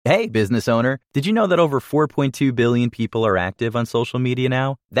Hey, business owner, did you know that over 4.2 billion people are active on social media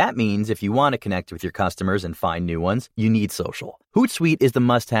now? That means if you want to connect with your customers and find new ones, you need social. Hootsuite is the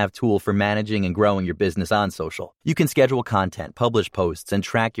must-have tool for managing and growing your business on social. You can schedule content, publish posts, and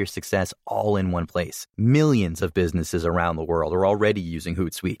track your success all in one place. Millions of businesses around the world are already using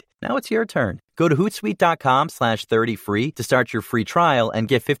Hootsuite. Now it's your turn. Go to hootsuite.com/30free to start your free trial and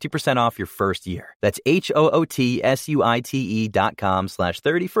get 50% off your first year. That's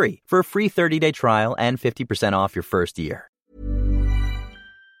HOOTSUITE.com/30free for a free 30-day trial and 50% off your first year.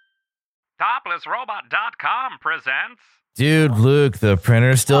 ToplessRobot.com presents... Dude, Luke, the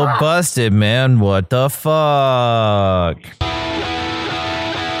printer's still busted, man. What the fuck?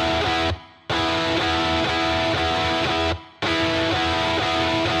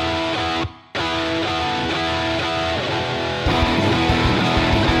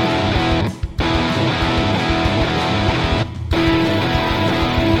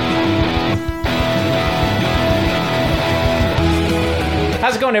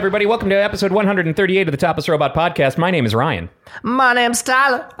 How's it going, everybody? Welcome to episode 138 of the Topless Robot Podcast. My name is Ryan. My name's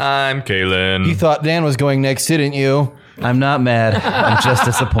Tyler. I'm Kalen. You thought Dan was going next, didn't you? I'm not mad. I'm just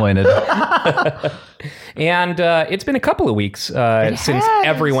disappointed. And it's been a couple of weeks since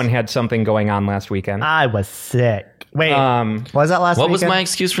everyone had something going on last weekend. I was sick. Wait, was that last What weekend? was my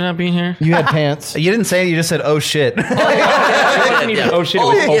excuse for not being here? You had pants. You didn't say it. You just said, "Oh shit." It wasn't even, oh shit, it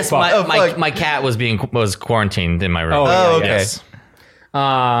was yes, fuck. my cat was quarantined in my room. Oh, yeah, okay. yes.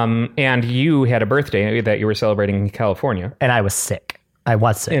 And you had a birthday that you were celebrating in California. And I was sick. I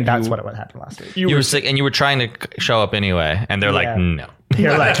was sick. And That's you- what happened last week. You were sick, and you were trying to show up anyway, and they're like, "No."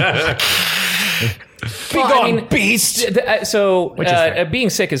 You're like, Be gone, beast! Being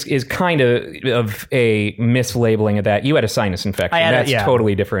sick is kind of a mislabeling of that. You had a sinus infection. That's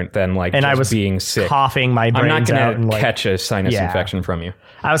totally different than like and just I was being sick. coughing my I'm brains not out. going And to like, catch a sinus Yeah. infection from you.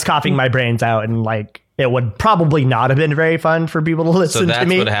 I was coughing my brains out, and like it would probably not have been very fun for people to So listen to that's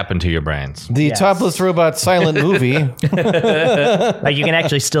me. what happened to your brains. The Yes. Topless Robot silent movie. Like you can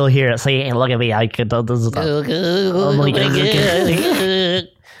actually still hear it. See, hey, look at me. I could do this stuff.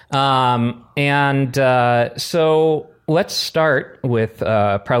 So let's start with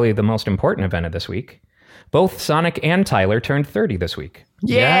probably the most important event of this week. Both Sonic and Tyler turned 30 this week.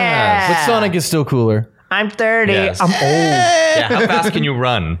 Yeah. But Sonic is still cooler. I'm 30. Yes. I'm old. Yeah, how fast can you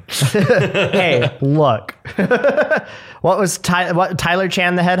run? Hey, look. What was Tyler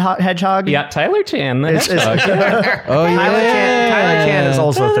Chan the hedgehog? Yeah, Tyler Chan, the Is- is- hedgehog. Oh Tyler Chan is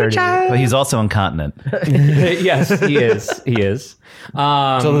also 30. But he's also incontinent. Yes, he is. He is.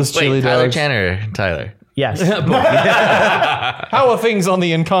 So those chili Wait, Tyler dogs. Chan or Tyler? Yes. How are things on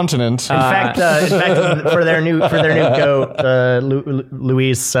the incontinent? In fact, for their new goat,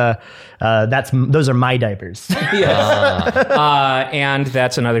 Luis, those are my diapers. And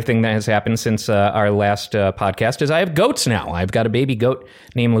that's another thing that has happened since our last podcast is I have goats now. I've got a baby goat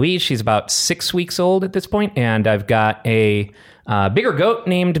named Louise. She's about 6 weeks old at this point, and I've got a bigger goat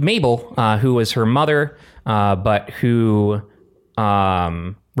named Mabel, who was her mother, but who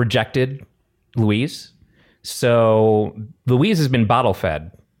rejected Louise. So Louise has been bottle fed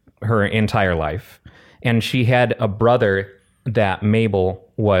her entire life, and she had a brother that Mabel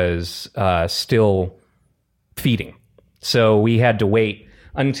was still feeding. So we had to wait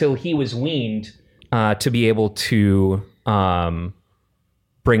until he was weaned to be able to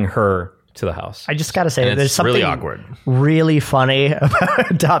bring her to the house. I just got to say, And there's it's something really awkward. really funny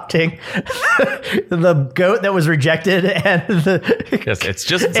about adopting the goat that was rejected and the Because it's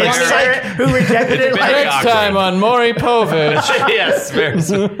just and Sarah who rejected it. very Like, Next time on Maury Povich. yes, very. and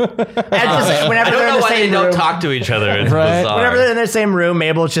just whenever I they're don't in know the why they same don't room, talk to each other. It's Right. bizarre. whenever they're in the same room,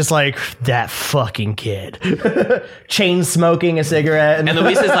 Mabel's just like, that fucking kid. Chain smoking a cigarette. And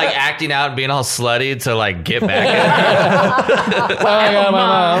Luis is like acting out and being all slutty to like get back at her.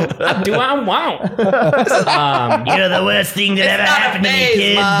 Do I want? You're the worst thing that ever happened to me,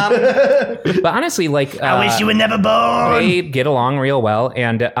 kid. Mom. But honestly, like, I wish you were never born. they get along real well,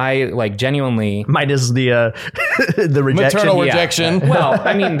 and I like genuinely. Mine is the the rejection. Maternal Yeah. rejection. Well,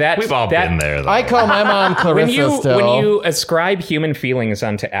 I mean that We've all been there, though. I call my mom Clarissa When still. you ascribe human feelings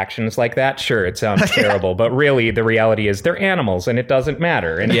onto actions like that, sure, it sounds terrible, but really the reality is they're animals, and it doesn't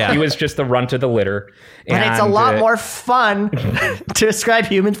matter. And Yeah. he was just the runt of the litter. But it's a lot more fun to ascribe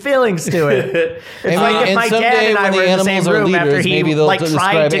human feelings to it. It's And like if and my someday dad and I when were the in the same animals are room after leaders, he maybe they'll like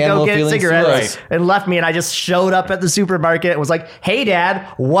describe tried to go animal get feelings to cigarettes us. and left me, and I just showed up at the supermarket and was like, "Hey, Dad,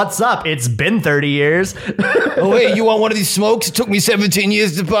 what's up? It's been 30 years." Oh, wait, you want one of these smokes? It took me 17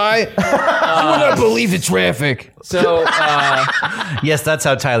 years to buy. You would not believe the traffic. So, Yes, that's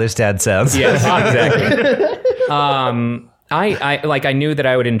how Tyler's dad sounds. yes, exactly. I knew that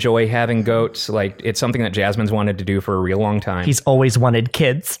I would enjoy having goats. Like, it's something that Jasmine's wanted to do for a real long time. He's always wanted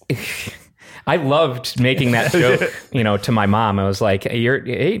kids. I loved making that joke, to my mom. I was like, hey, you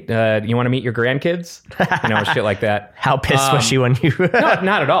want to meet your grandkids? Shit like that. How pissed was she when you... No,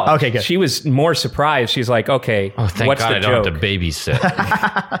 not at all. Okay, good. She was more surprised. She's like, okay, Thank what's God the I joke? don't have to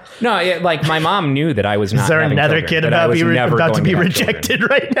babysit. No, like my mom knew that I was not Is there having another children, kid that I was never about to going be have rejected children.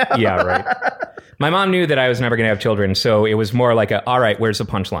 right now? Yeah, right. My mom knew that I was never going to have children, so it was more like all right, where's the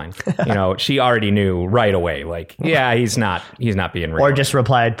punchline? She already knew right away, like, yeah, he's not being real. Or just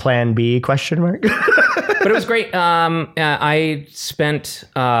replied Plan B ? But it was great. I spent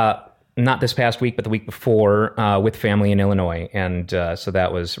not this past week, but the week before with family in Illinois, and so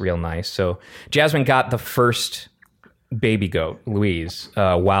that was real nice. So Jasmine got the first baby goat, Louise,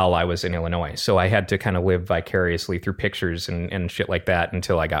 while I was in Illinois. So I had to kind of live vicariously through pictures and shit like that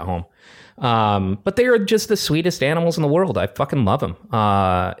until I got home. But they are just the sweetest animals in the world. I fucking love them.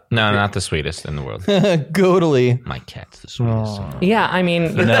 No, not the sweetest in the world. Goatily. My cat's the sweetest. Yeah, I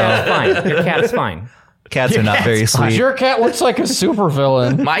mean, your cat's fine. Your cat is fine. Cats are not very sweet. Your cat looks like a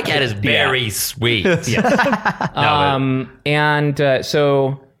supervillain. My cat is very sweet.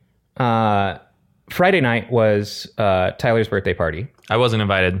 So Friday night was Tyler's birthday party. I wasn't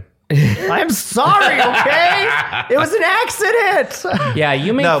invited. I'm sorry, okay? It was an accident. Yeah,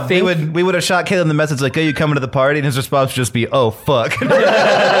 you may No, think... we would have shot Caleb the message like, "Hey, you coming to the party?" And his response would just be, "Oh fuck."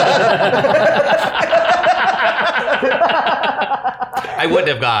 I wouldn't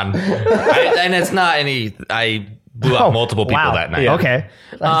have gone. And it's not any... I blew up multiple people that night. Okay.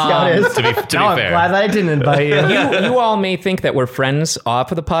 That's how it is. To be I'm fair. glad I didn't invite you. you all may think that we're friends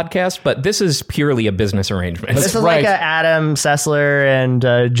off of the podcast, but this is purely a business arrangement. This is right. like a Adam Sessler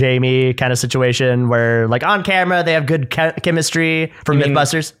and Jamie kind of situation where, like, on camera, they have good chemistry from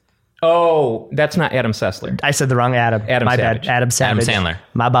Mythbusters. Oh, that's not Adam Sessler. I said the wrong Adam. Adam My Savage. bad. Adam Savage. Sandler.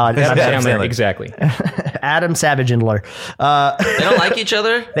 My bad. Adam Sandler. Exactly. Adam Savage and Lure. They don't like each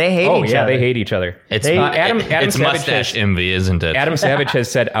other? They hate Oh, each yeah, other. they hate each other. It's, Adam it's Savage mustache has- envy, isn't it? Adam Savage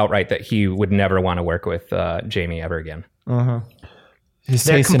has said outright that he would never want to work with Jamie ever again. His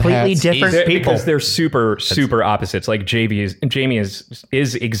They're taste in completely hats. different people. Because they're super opposites. Like Jamie is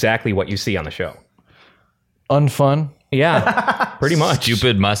exactly what you see on the show. Unfun. Yeah, pretty much.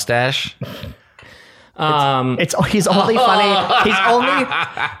 Stupid mustache. He's only funny.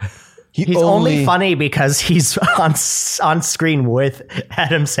 He's only funny because he's on screen with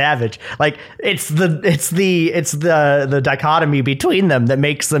Adam Savage. Like it's the dichotomy between them that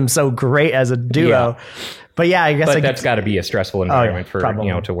makes them so great as a duo. Yeah. But yeah, I guess But like, that's got to be a stressful environment for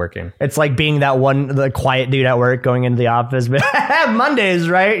probably. to work in. it's like being the quiet dude at work going into the office. But Mondays,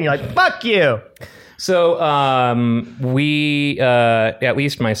 right? And you're like, fuck you. So we, at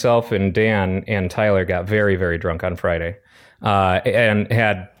least myself and Dan and Tyler, got very, very drunk on Friday and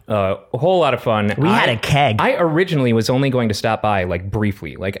had a whole lot of fun. We had a keg. I originally was only going to stop by like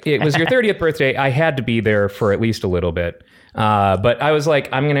briefly. Like it was your 30th birthday. I had to be there for at least a little bit. But I was like,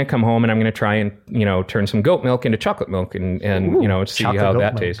 I'm going to come home and I'm going to try and, turn some goat milk into chocolate milk and see chocolate how goat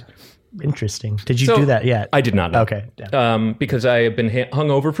that milk. tastes. Interesting. Did you So, do that yet? I did not know. Okay. Yeah. Because I have been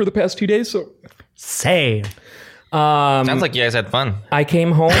hungover for the past 2 days. So Same. Sounds like you guys had fun. I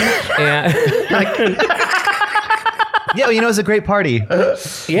came home and Yeah, it was a great party.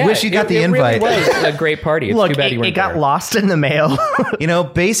 yeah, Wish you got the it invite. Really was a great party. It's Look, too bad you it weren't got there. lost in the mail.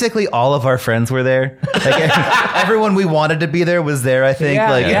 Basically all of our friends were there. Like everyone we wanted to be there was there, I think.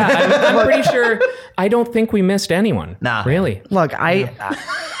 Yeah, like yeah. I'm pretty sure. I don't think we missed anyone. Nah. Really. Look, I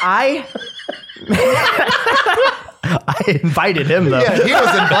invited him though. Yeah, he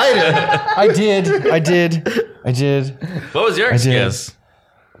was invited. I did. What was your excuse?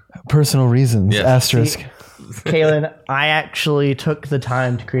 Personal reasons. Yes. Asterisk. Kaylin, I actually took the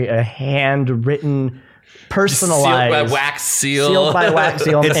time to create a handwritten, personalized, Sealed by wax seal. sealed by wax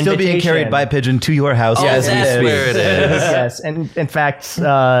seal. It's still being invitation. carried by pigeon to your house. Oh, as we that's speak. where it is. Yes, and in fact,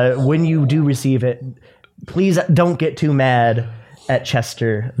 when you do receive it, please don't get too mad at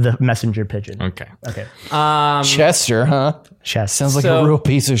Chester, the messenger pigeon. Okay. Okay, Chester, huh? Chester Sounds like So- a real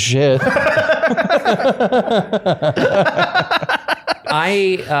piece of shit.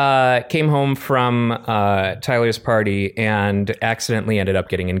 I came home from Tyler's party and accidentally ended up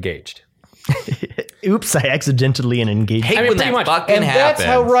getting engaged. Oops, I accidentally engaged. Hate I mean, when pretty that much. fucking And happens. that's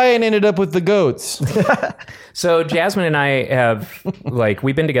how Ryan ended up with the goats. So Jasmine and I have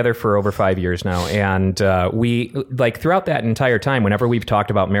we've been together for over 5 years now, and we throughout that entire time, whenever we've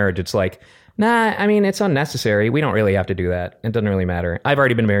talked about marriage, it's like, nah, I mean, it's unnecessary. We don't really have to do that. It doesn't really matter. I've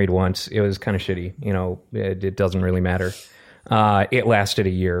already been married once. It was kind of shitty. It doesn't really matter. It lasted a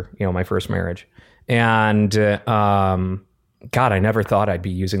year, my first marriage, and God, I never thought I'd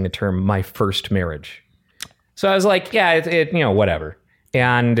be using the term my first marriage. So I was like, yeah, it whatever.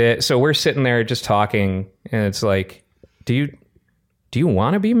 And so we're sitting there just talking, and it's like, do you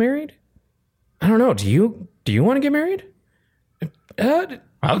want to be married? I don't know. Do you want to get married? Okay.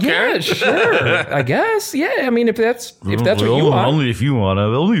 Yeah, sure. I guess. Yeah. I mean, if that's what you want. Only if you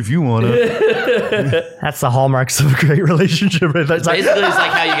wanna. That's the hallmarks of a great relationship. It's like, Basically, it's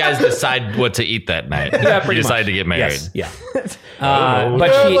like how you guys decide what to eat that night. Yeah, you decide to get married. Yes. Yeah.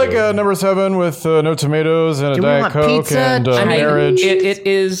 But like a number 7 with no tomatoes and a Do we Diet want Coke pizza? and I mean, marriage. It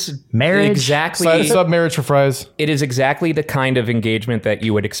is Marriage? exactly. Sub marriage for fries. It is exactly the kind of engagement that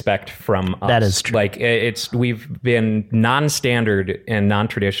you would expect from us. That is true. Like we've been non-standard and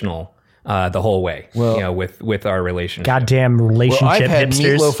non-traditional the whole way. With our relationship. goddamn Well, relationship I've had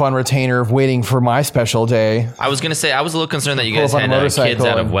hipsters. meatloaf on retainer waiting for my special day. I was gonna say I was a little concerned that you Pull guys up on a had motorcycle kids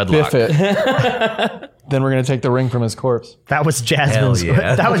out of and wedlock. biff it. Then we're gonna take the ring from his corpse. That was Jasmine's. Hell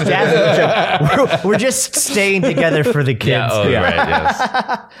yeah. That was Jasmine's joke. We're just staying together for the kids. Yeah. Oh,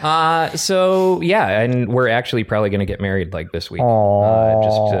 right. Yes. So yeah, and we're actually probably going to get married like this week.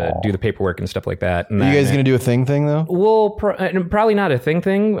 Just to do the paperwork and stuff like that. And Are you guys then- gonna do a thing though? We'll probably not a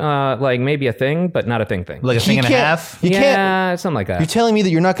thing. Like maybe a thing, but not a thing. Like a thing and a half. You can't. Yeah, something like You're that. telling me that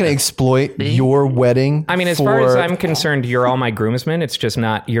you're not going to exploit your wedding? I mean, as far as I'm concerned, you're all my groomsmen. It's just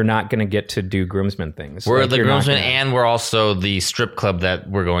not. You're not going to get to do groomsmen things. We're Like, the you're not groomsmen, gonna- and we're also the strip club that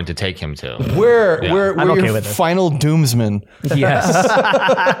we're going to take him to. we're I'm okay your with it. final doomsman. Yes.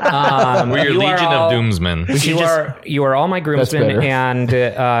 We're your You are legion all- of doomsmen. You are all my groomsmen, better.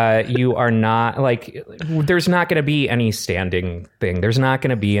 and you are not like. There's not going to be any standing thing. There's not going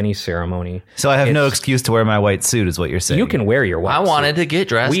to be any ceremony. So I have no excuse to wear my white suit, is what you're saying. You can wear your white I suit. wanted to get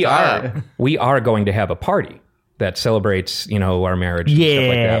dressed up. We are going to have a party that celebrates, our marriage and stuff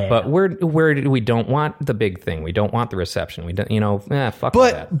like Yeah. that. But we don't want the big thing. We don't want the reception. We don't, fuck all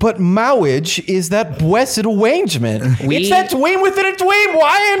that. But marriage is that blessed arrangement. It's that tween within a tween,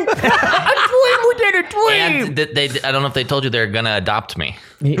 Wyan. And I don't know if they told you they're gonna adopt me.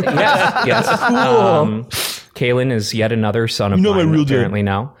 Yes. Kaylin is yet another son of know mine, my real dad. apparently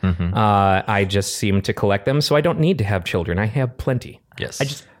now. I just seem to collect them, so I don't need to have children. I have plenty.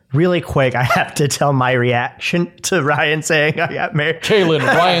 Yes. Really quick, I have to tell my reaction to Ryan saying I got married. Kaylin,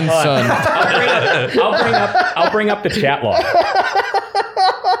 Wyan's son. I'll bring up the chat log.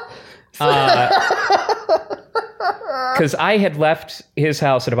 Because I had left his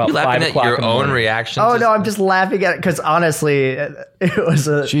house at about You 5 laughing at o'clock your in the own morning. reaction? Oh no, I'm just laughing at it because honestly, it was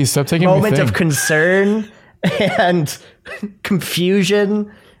a Jeez, stop taking me moment of thing. concern and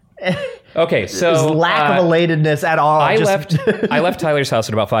confusion. Okay, so There's lack of elatedness at all. I Just- left Tyler's house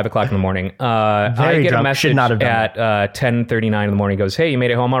at about 5 o'clock in the morning. I Very get a drunk. message Should not have done at 10:39 in the morning. He goes, "Hey, you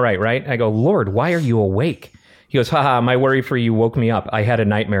made it home all right, right?" I go, "Lord, why are you awake?" He goes, "Haha, my worry for you woke me up. I had a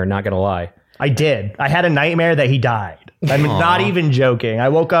nightmare, not gonna lie." I did. I had a nightmare that he died. I'm not even joking. I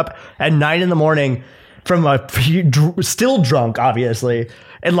woke up at 9 a.m. from still drunk, obviously,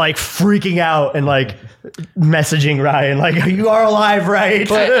 and like freaking out and like messaging Ryan, like, "You are alive,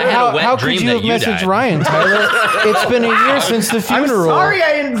 right?" I had a How, wet how could dream you that have you messaged died. Ryan, Tyler? It's been a year since the I'm funeral. sorry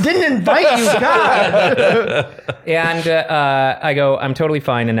I didn't invite you. God. And I go, "I'm totally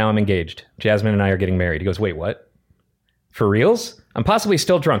fine, and now I'm engaged. Jasmine and I are getting married." He goes, "Wait, what? For reals? I'm possibly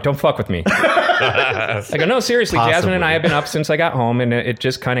still drunk. Don't fuck with me." I go, "No, seriously, Jasmine and I have been up since I got home, and it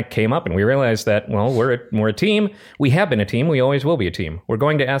just kind of came up, and we realized that, well, we're a team. We have been a team. We always will be a team. We're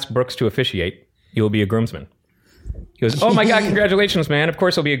going to ask Brooks to officiate. You'll be a groomsman." He goes, "Oh my God, congratulations, man. Of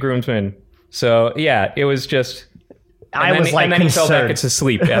course I'll be a groomsman." So yeah, it was just... I was like and then he fell back concerned. to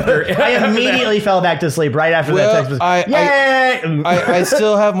sleep after. I immediately fell back to sleep right after Well, that text. Was, Yay! I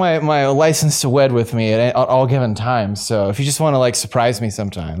still have my license to wed with me at all given times. So if you just want to like surprise me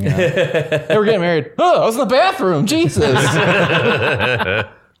sometime, hey, we're getting married. Oh, I was in the bathroom. Jesus.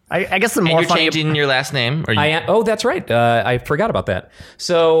 I guess the And more you're funny. changing your last name? Or you, Oh, that's right. I forgot about that.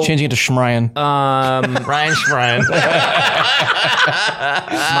 So Changing it to Schmryan. Ryan Schrein.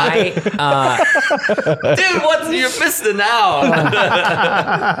 Dude, you're missing now?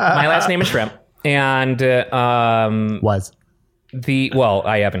 my last name is Shrimp, and was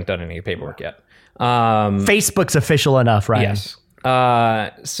I haven't done any paperwork yet. Facebook's official enough, Ryan? Yes.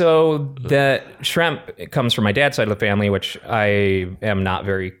 So the Shrimp comes from my dad's side of the family, which I am not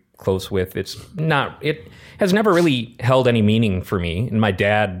very close with. It has never really held any meaning for me. And my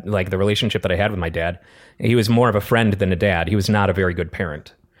dad, like the relationship that I had with my dad, he was more of a friend than a dad. He was not a very good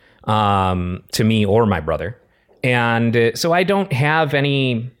parent to me or my brother. And so I don't have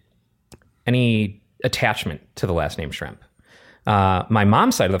any attachment to the last name Shrimp. My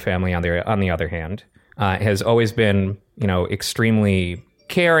mom's side of the family, on the other hand, has always been, extremely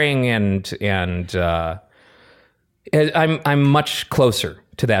caring and I'm much closer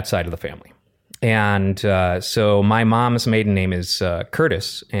to that side of the family. And so my mom's maiden name is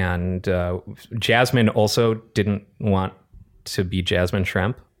Curtis, and Jasmine also didn't want to be Jasmine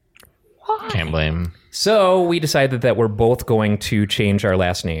Shrimp. Can't blame. So we decided that we're both going to change our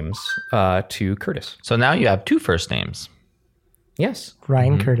last names to Curtis. So now you have 2 first names. Yes.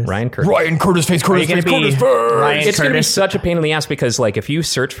 Ryan Curtis. Ryan Curtis. Ryan Curtis face, Curtis face, Curtis face. Ryan It's going to be Curtis. such a pain in the ass because, like, if you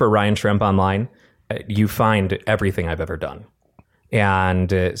search for Ryan Shrimp online, you find everything I've ever done.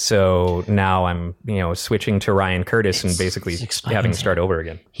 And so now I'm, switching to Ryan Curtis and basically having to start over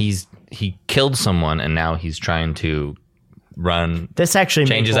again. He killed someone, and now he's trying to This actually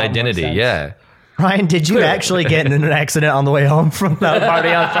change makes his a lot more identity. sense. Yeah. Ryan, did you actually get in an accident on the way home from that party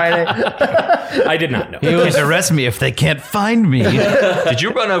on Friday? I did not know. They can't arrest me if they can't find me. Did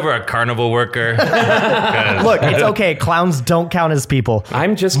you run over a carnival worker? 'Cause- Look, it's okay. Clowns don't count as people.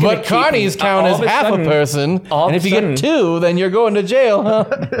 I'm just going to But carnies count as half a person. all And of if you a sudden- get 2, then you're going to jail, huh?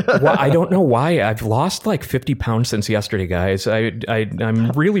 Well, I don't know why. I've lost like 50 pounds since yesterday, guys. I'm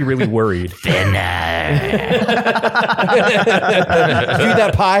really, really worried. Did you eat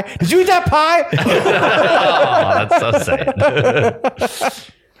that pie? Did you eat that pie? Oh, that's so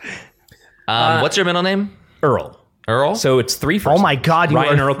sad. What's your middle name? Earl. Earl? So it's 3 first Oh my names. God, you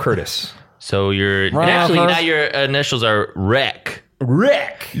Ryan are- Earl Curtis. So you're actually now your initials are Wreck.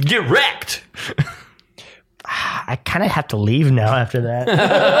 Rick. Get wrecked. I kind of have to leave now after that.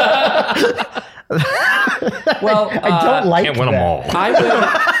 Well, I don't like Can't win them that. all.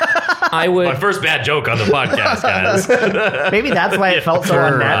 I would. My first bad joke on the podcast, guys. Maybe that's why it felt so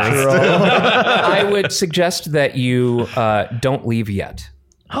unnatural. I would suggest that you don't leave yet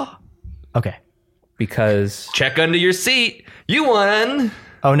Okay. because Check under your seat. You won.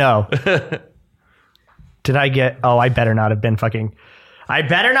 Oh no. Did I get? Oh, I better not have been fucking. I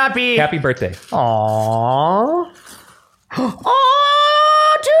better not be. happy birthday. Aww.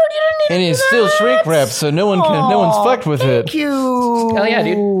 Oh, dude, you didn't And even it's do still that. shrink wrap, so no one's fucked with it. Thank you. Hell yeah,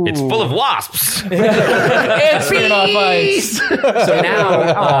 dude. It's full of wasps. It's been off ice. So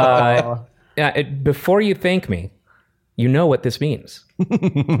now, before you thank me, you know what this means. I'm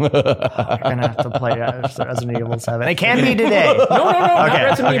gonna have to play Resident Evil 7. It can be today. No, not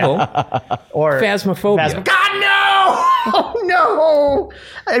Resident Evil. Or Phasmophobia. God no! Oh no!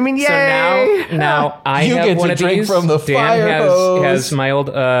 I mean, yay! So now I You have get one to of drink these. from the Dan fire hose. has my old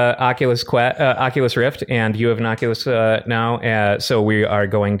Oculus Rift, and you have an Oculus now. So we are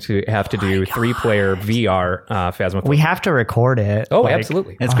going to have to do 3-player VR Phasmophobia. We have to record it. Oh, Like,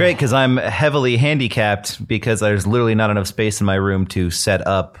 absolutely. It's great because I'm heavily handicapped because there's literally not enough space in my room to set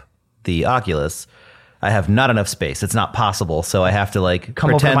up the Oculus. I have not enough space. It's not possible. So I have to Come over to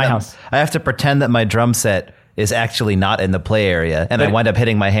pretend my that, house. I have to pretend that my drum set is actually not in the play area, and I wind up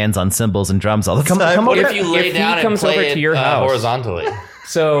hitting my hands on cymbals and drums all the time. come What over if you lay If he down and comes play over it to your house. horizontally?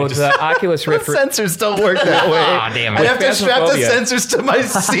 So the Oculus Rift. Sensors don't work that way. Ah, damn I it. have to strap the Phasmophobia. sensors to my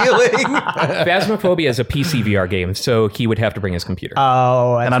ceiling. Phasmophobia is a PC VR game, so he would have to bring his computer.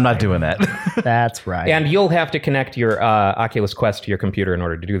 Oh, And I'm not doing that. that's right. And you'll have to connect your Oculus Quest to your computer in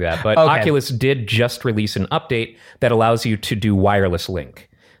order to do that. But Okay. Oculus did just release an update that allows you to do wireless link.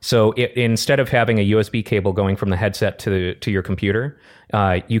 So instead of having a USB cable going from the headset to your computer,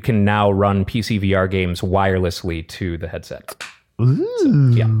 you can now run PC VR games wirelessly to the headset.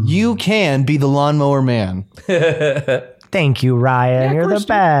 You can be the lawnmower man. Thank you, Ryan. of You're the course, dude.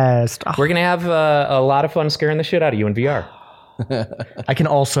 best. Oh, We're going to have a lot of fun scaring the shit out of you in VR. I can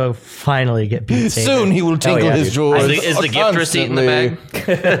also finally get Beat Saber. Soon he will tinkle yeah, his dude. drawers. Is the gift receipt in the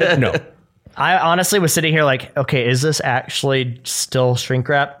bag? No. I honestly was sitting here like, okay, is this actually still shrink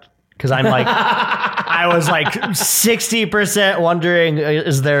wrapped? Because I'm like, I was like 60% wondering,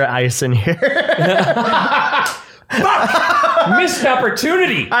 is there ice in here? Missed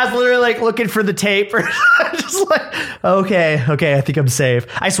opportunity. I was literally like looking for the tape. Just like, okay, I think I'm safe.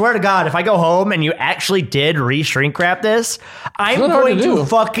 I swear to God, if I go home and you actually did re-shrink wrap this, I'm not hard going to to do.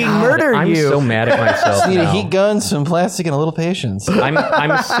 fucking murder I'm you. so mad at myself Need a now. heat gun, some plastic, and a little patience.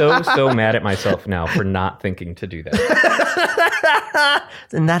 I'm so mad at myself now for not thinking to do that.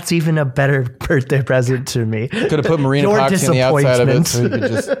 And that's even a better birthday present to me. Could have put marine Your epoxy on the outside of it disappointment. so he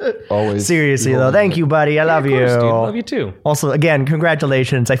could just always. Seriously though, thank you, buddy. I love Of you. course, dude. Love you too. Also, again,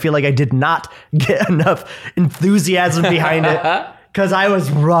 congratulations. I feel like I did not get enough enthusiasm behind it because I was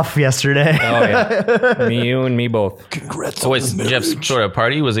rough yesterday. Oh yeah, you and me both. So wait, Jeff's sort of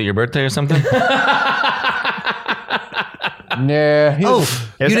party? Was it your birthday or something? Nah. he was-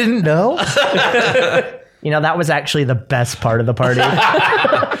 You didn't know? You know, that was actually the best part of the party.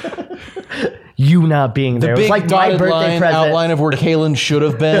 you not being The there. It was big like my dotted birthday line present. outline of where Kalen should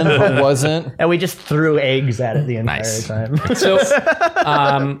have been but wasn't. And we just threw eggs at it the entire Nice. time. So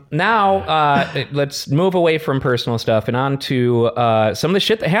now let's move away from personal stuff and on to some of the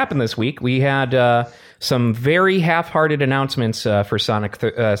shit that happened this week. We had some very half-hearted announcements for Sonic's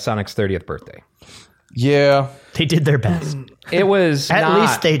 30th birthday. Yeah. They did their best. It was At not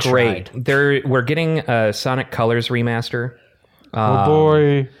least they great. tried. We're getting a Sonic Colors remaster. Oh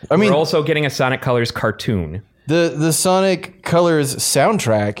boy. I mean, We're also getting a Sonic Colors cartoon. the Sonic Colors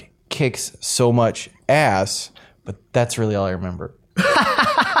soundtrack kicks so much ass, but that's really all I remember.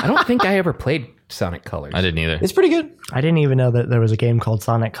 I don't think I ever played Sonic Colors. I didn't either. It's pretty good. I didn't even know that there was a game called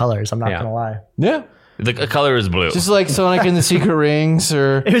Sonic Colors. I'm not Yeah. going to lie. Yeah. The color is blue. Just like Sonic and the Secret Rings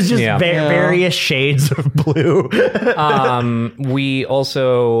or It was just Yeah. various shades of blue. We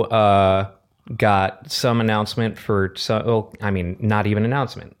also got some announcement for not even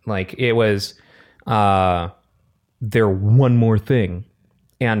announcement. Like it was there one more thing.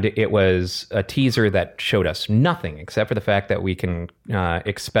 And it was a teaser that showed us nothing except for the fact that we can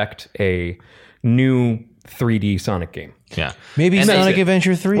expect a new 3D Sonic game. Yeah. maybe And Sonic they-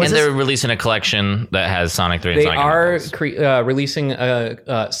 Adventure 3. And they're releasing a collection that has Sonic 3 and They Sonic are Knuckles. releasing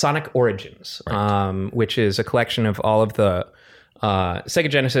Sonic Origins, which is a collection of all of the Sega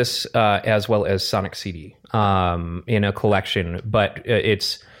Genesis as well as Sonic CD in a collection. But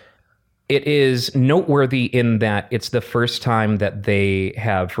it is noteworthy in that it's the first time that they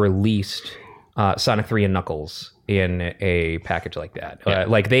have released Sonic 3 and Knuckles in a package like that. Yeah.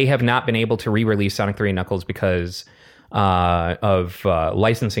 Like they have not been able to re-release Sonic 3 and Knuckles because of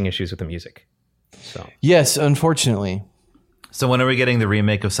licensing issues with the music. So Yes, unfortunately. So when are we getting the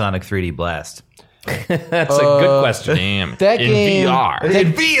remake of Sonic 3D Blast? that's a good question. Damn. That in game VR.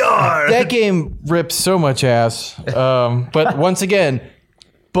 In VR! That game rips so much ass. But once again,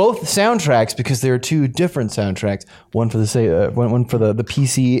 both soundtracks, because there are two different soundtracks, one for the one for the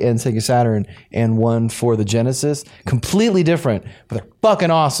PC and Sega Saturn, and one for the Genesis, completely different, but they're fucking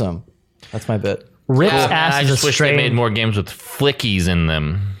awesome. That's my bit. Rip's Yeah, ass I is just a wish they strain. made more games with flickies in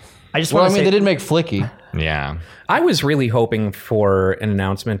them. I just Well, I want to mean, say, they did make Flicky. Yeah. I was really hoping for an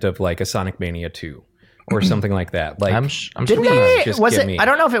announcement of like a Sonic Mania 2 or something like that. Like, I'm didn't sure they, just was give it? me- I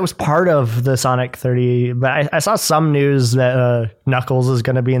don't know if it was part of the Sonic 30, but I saw some news that Knuckles is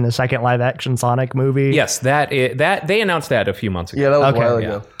going to be in the second live action Sonic movie. yes, that they announced that a few months ago. that was Okay, a while yeah.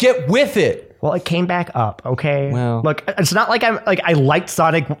 ago. Get with it. Well, it came back up. Okay. Well. Look, it's not like I liked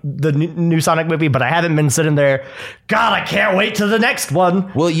Sonic, the new Sonic movie, but I haven't been sitting there. God, I can't wait to the next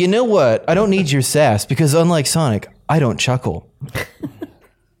one. Well, you know what? I don't need your sass because unlike Sonic, I don't chuckle.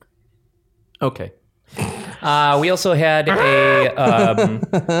 Okay. We also had a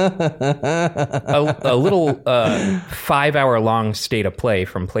little 5-hour long state of play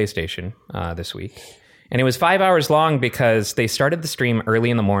from PlayStation this week. And it was 5 hours long because they started the stream early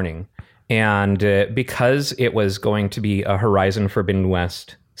in the morning. And because it was going to be a Horizon Forbidden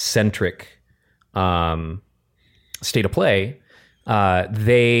West centric state of play,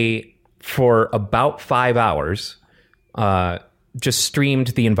 they, for about 5 hours, just streamed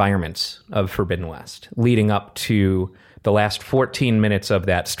the environments of Forbidden West, leading up to the last 14 minutes of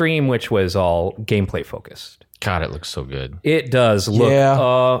that stream, which was all gameplay focused. God, it looks so good. It does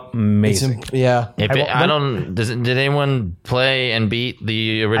look amazing. Yeah. Did anyone play and beat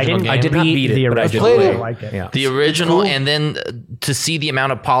the original game? I did not beat it, but I did played play it. it. Like it. Yeah. The original, and then to see the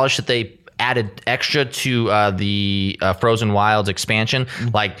amount of polish that they added extra to the Frozen Wilds expansion,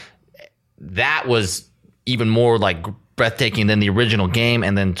 like that was even more like breathtaking than the original game.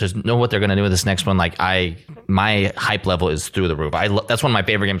 And then to know what they're going to do with this next one, like my hype level is through the roof. That's one of my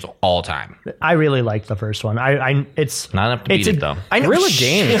favorite games of all time. I really liked the first one. It's Not enough to beat it, though. I know. Guerrilla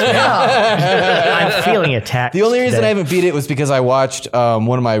Games, I'm feeling attacked. The only reason today. I haven't beat it was because I watched one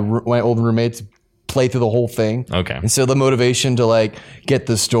of my old roommates play through the whole thing. Okay. And so the motivation to like get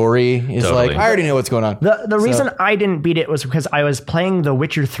the story is Totally. like, I already know what's going on. The reason I didn't beat it was because I was playing The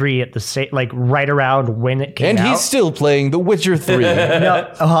Witcher 3 at the like right around when it came And out. he's still playing The Witcher 3.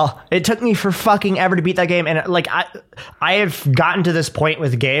 No, it took me for fucking ever to beat that game, and like I have gotten to this point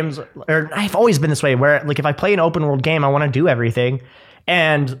with games, or I've always been this way, where like if I play an open world game, I want to do everything.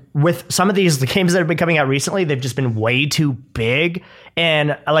 And with some of the games that have been coming out recently, they've just been way too big,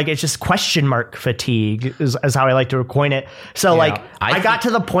 and like it's just question mark fatigue is how I like to coin it. So like I got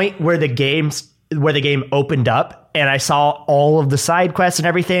to the point where the game opened up, and I saw all of the side quests and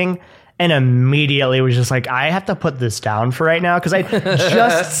everything. And immediately was just like, I have to put this down for right now because I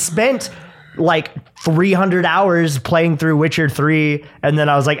just spent like 300 hours playing through Witcher 3, and then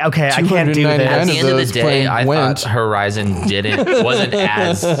I was like, okay, I can't do 299 this. At the end of the those day, playing I Gwent. thought Horizon wasn't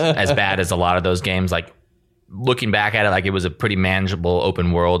as bad as a lot of those games. Like looking back at it, like it was a pretty manageable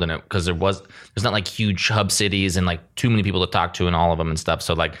open world, and because there's not like huge hub cities and like too many people to talk to in all of them and stuff.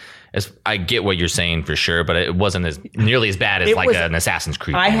 So like, I get what you're saying for sure, but it wasn't nearly as bad as It like was- an Assassin's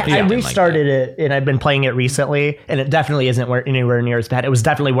Creed. I game or something like restarted it, and I've been playing it recently, and it definitely isn't anywhere near as bad. It was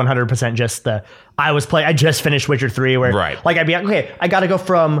definitely 100% just I just finished Witcher 3, where Right. like I'd be like, okay, I got to go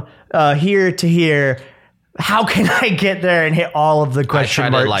from here to here. How can I get there and hit all of the I question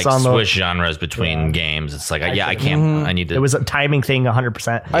try to marks like on the? switch genres between games. It's like, I can't. I need to. It was a timing thing,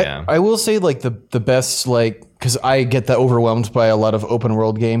 100%. Yeah. I will say like the best, like, because I get that overwhelmed by a lot of open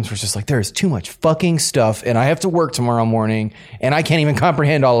world games where it's just like there's too much fucking stuff and I have to work tomorrow morning and I can't even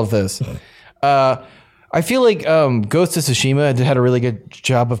comprehend all of this. I feel like Ghost of Tsushima had a really good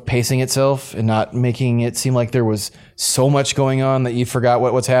job of pacing itself and not making it seem like there was so much going on that you forgot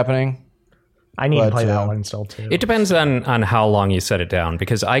what's happening. I need to But, play that one still too. It depends on how long you set it down,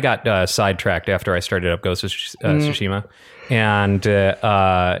 because I got sidetracked after I started up Ghost of Tsushima, and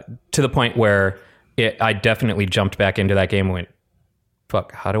to the point where I definitely jumped back into that game and went,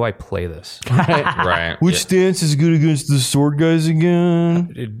 fuck, how do I play this? right. Which stance is good against the sword guys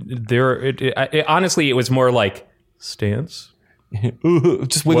again? Honestly, it was more like stance.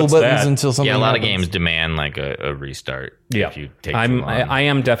 Just wiggle What's buttons that? until something Yeah, a lot of happens. games demand like a restart. Yeah, If you take too long. I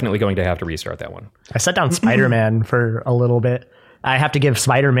am definitely going to have to restart that one. I set down Spider-Man for a little bit. I have to give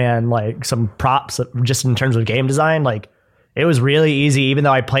Spider-Man like some props just in terms of game design. Like it was really easy, even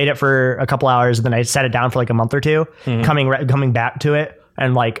though I played it for a couple hours and then I set it down for like a month or two, coming back to it.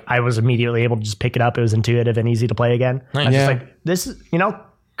 And like, I was immediately able to just pick it up. It was intuitive and easy to play again. I was Yeah. just like, this is,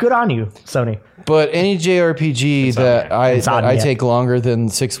 good on you, Sony. But any JRPG that It's on I me. take longer than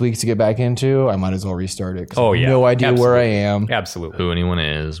 6 weeks to get back into, I might as well restart it. 'Cause Oh, I have yeah. no idea where I Absolutely. am. Absolutely. Who anyone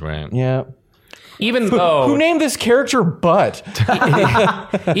is, right? Yeah. Even though Who named this character Butt?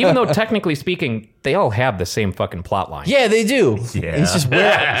 even though technically speaking, they all have the same fucking plot line. Yeah, they do. Yeah. It's just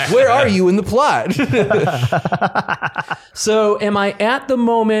where are you in the plot? So am I at the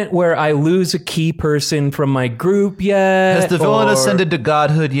moment where I lose a key person from my group yet? Has the villain Or- ascended to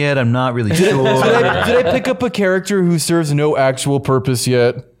godhood yet? I'm not really sure. Did I pick up a character who serves no actual purpose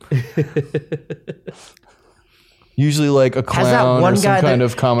yet? Usually like a Has that clown one or some guy kind that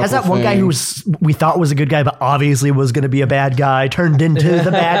of comical has that one guy thing. who we thought was a good guy, but obviously was going to be a bad guy, turned into the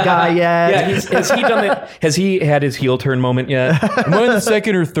bad guy yet? Yeah, has he done it? Has he had his heel turn moment yet? Am I in the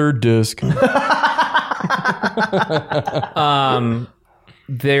second or third disc?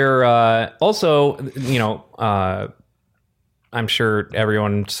 There also, I'm sure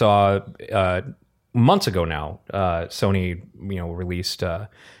everyone saw months ago now. Sony, released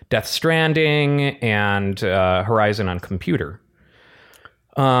Death Stranding and Horizon on computer.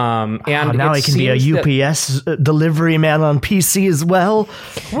 And now he can be a seems that- UPS delivery man on PC as well.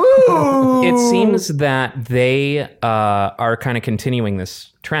 It seems that they are kind of continuing this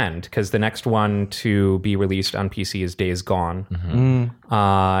trend, because the next one to be released on PC is Days Gone,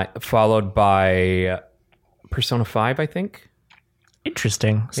 followed by Persona 5, I think.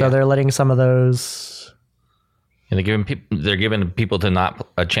 Interesting. So they're letting some of those. And they're giving people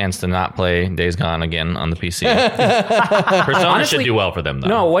a chance to not play Days Gone again on the PC. Persona Honestly, should do well for them though.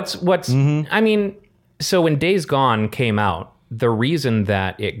 No, I mean, so when Days Gone came out, the reason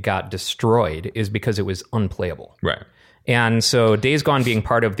that it got destroyed is because it was unplayable. Right. And so Days Gone being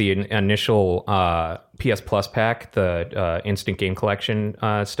part of the initial PS Plus pack, the Instant Game Collection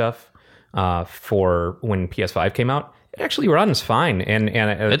stuff for when PS5 came out, it actually runs fine. And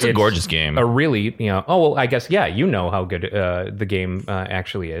It's a gorgeous game. A really, I guess, yeah, how good the game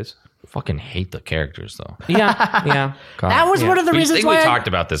actually is. Fucking hate the characters though. Yeah. That was one of the I reasons think we why. talked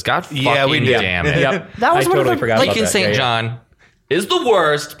about this. God Yeah, we fucking did. damn it. Yep. That was I one of totally the- forgot about Lincoln that. St. Yeah, yeah. John is the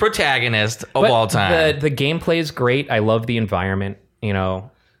worst protagonist of all time. The gameplay is great. I love the environment.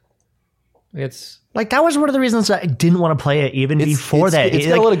 It's Like that was one of the reasons I didn't want to play it even before that. it's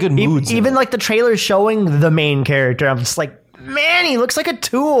got a lot of good moods in Even it. like the trailer showing the main character, I'm just like, man, he looks like a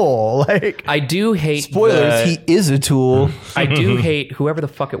tool. Like I do hate Spoilers, he is a tool. I do hate whoever the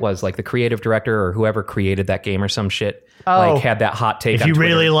fuck it was, like the creative director or whoever created that game or some shit. Oh. Like had that hot take. if on you Twitter.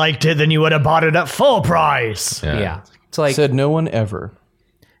 really liked it, then you would have bought it at full price. yeah, it's like Said no one ever.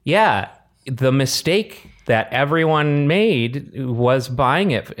 yeah, the mistake that everyone made was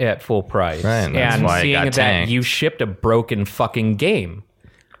buying it at full price, Right, and that's why it seeing got that tanked. you shipped a broken fucking game.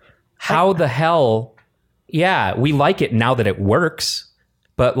 How the hell? Yeah, we like it now that it works,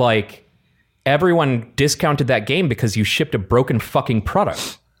 but like everyone discounted that game because you shipped a broken fucking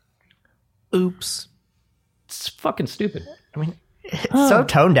product. Oops. It's fucking stupid. It's so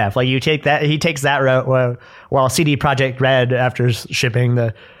tone deaf. Like he takes that route while CD Projekt Red, after shipping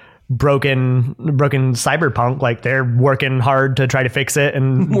the broken Cyberpunk, like they're working hard to try to fix it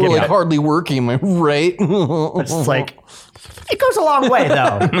and More get like it. hardly working, am I right? It's like it goes a long way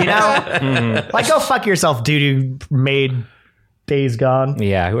though, you know. Like go fuck yourself, dude who made Days Gone.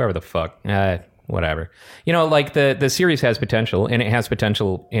 Yeah, whoever the fuck. Whatever. You know, like the series has potential, and it has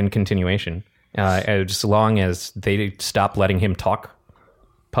potential in continuation. As long as they stop letting him talk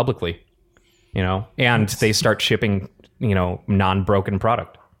publicly, you know, and they start shipping, you know, non-broken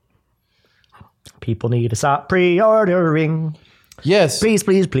product. People need to stop pre-ordering. Yes. Please,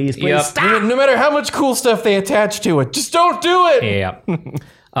 please, please, please. Yep. Stop. No matter how much cool stuff they attach to it, just don't do it. Yeah.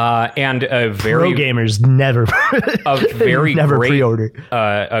 And a Pro very gamers never never great, pre-order.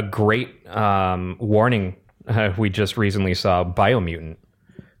 a great warning we just recently saw, Biomutant.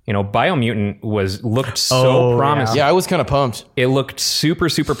 You know, Biomutant looked so promising. Yeah, I was kind of pumped. It looked super,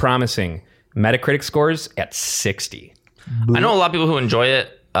 super promising. Metacritic scores at 60. I know a lot of people who enjoy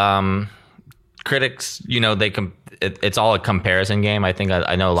it. Critics, you know, it's all a comparison game. I think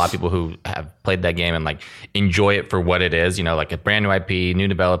I know a lot of people who have played that game and like enjoy it for what it is. You know, like a brand new IP, new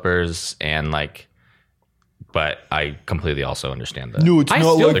developers, and like. But I completely also understand that. No, it's I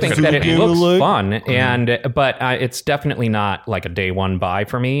not still like think a that it video looks game. fun, but it's definitely not like a day one buy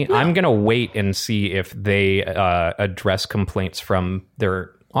for me. I'm gonna wait and see if they address complaints from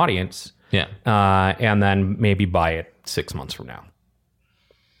their audience, Yeah. and then maybe buy it 6 months from now.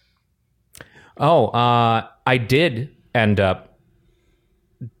 I did end up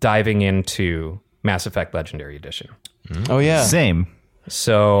diving into Mass Effect Legendary Edition. Oh yeah. Same.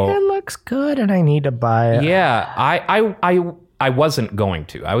 So It looks good, and I need to buy it. yeah, I wasn't going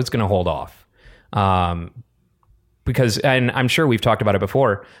to. I was going to hold off, because, and I'm sure we've talked about it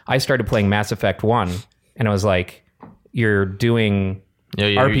before. I started playing Mass Effect 1, and I was like, "You're doing Yeah,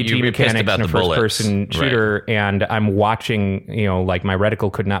 RPG you're pissed mechanics about in a the bullets. first-person shooter," and I'm watching. You know, like my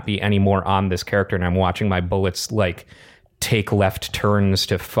reticle could not be any more on this character, and I'm watching my bullets like take left turns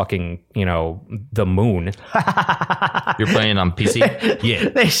to fucking, you know, the moon. You're playing on PC? Yeah.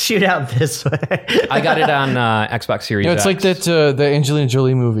 They shoot out this way. I got it on Xbox Series No, it's like X. that the Angelina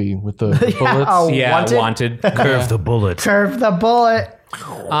Jolie movie with the bullets. Oh, Yeah, Wanted? Wanted. Curve the bullet. Curve the bullet.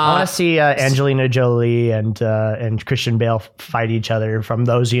 I want to see Angelina Jolie and Christian Bale fight each other from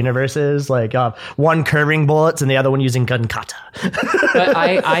those universes. Like one curving bullets and the other one using gun kata. But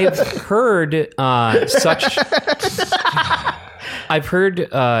I've heard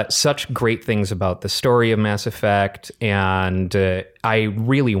such great things about the story of Mass Effect, and I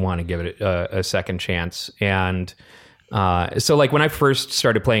really want to give it a second chance. And so, like when I first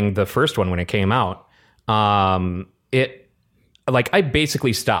started playing the first one when it came out, I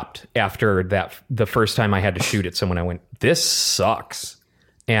basically stopped after that. The first time I had to shoot at someone, I went, "This sucks,"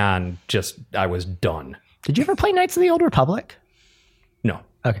 and I was done. Did you ever play Knights of the Old Republic? No.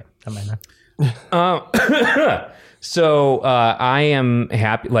 Okay, never mind then. So I am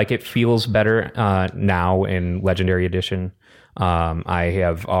happy. Like it feels better now in Legendary Edition. I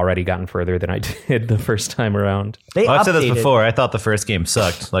have already gotten further than I did the first time around. I've said this before. I thought the first game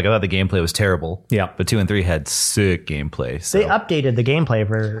sucked. Like I thought the gameplay was terrible. Yeah. But 2 and 3 had sick gameplay. So. They updated the gameplay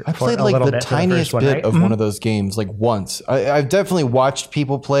for I played a like little the bit for tiniest first one, bit right? of one of those games like once. I've definitely watched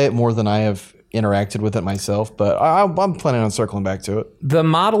people play it more than I have interacted with it myself, but I'm planning on circling back to it The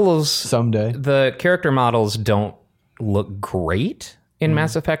models, someday. the character models don't look great in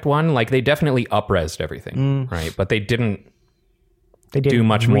Mass Effect 1. Like they definitely up-resed everything, right? But they didn't They did do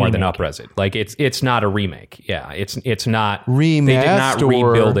much more than remake up-res it. Like it's not a remake. Yeah, it's not Remaster They did not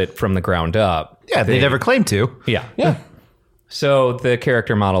rebuild it from the ground up. Yeah, they never claimed to. Yeah. Yeah. So the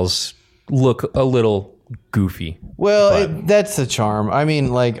character models look a little goofy. Well, that's the charm. I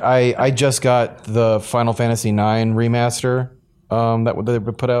mean, like I just got the Final Fantasy IX remaster that they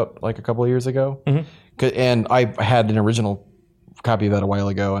put out like a couple of years ago, and I had an original copy of that a while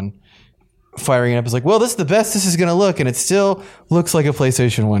ago, and firing it up is like, well, this is the best this is going to look, and it still looks like a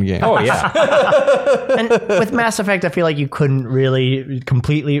PlayStation 1 game. Oh yeah. And with Mass Effect, I feel like you couldn't really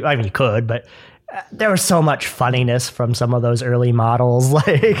completely. I mean, you could, but there was so much funniness from some of those early models,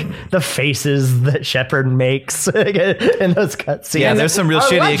 like the faces that Shepard makes in those cutscenes. Yeah, there's some real are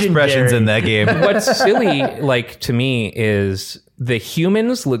shitty expressions legendary. in that game. What's silly, like to me, is the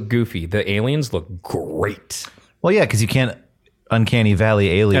humans look goofy. The aliens look great. Well, yeah, because you can't Uncanny Valley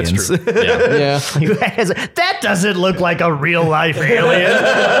aliens. That's true. Yeah. That doesn't look like a real life alien.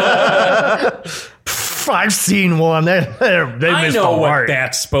 I've seen one. They I missed know the what mark.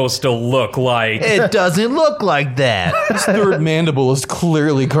 that's supposed to look like. It doesn't look like that. His third mandible is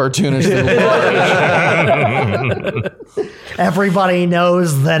clearly cartoonish. Everybody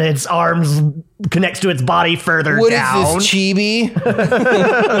knows that its arms connects to its body further What is down. this, chibi?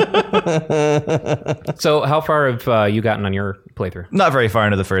 So how far have you gotten on your playthrough? Not very far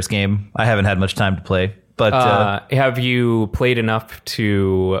into the first game. I haven't had much time to play, but Have you played enough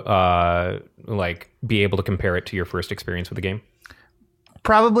to like be able to compare it to your first experience with the game?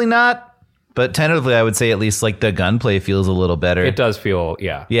 probably not. But tentatively, I would say at least like the gunplay feels a little better. It does feel,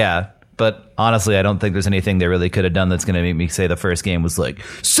 yeah. Yeah. But honestly, I don't think there's anything they really could have done that's going to make me say the first game was like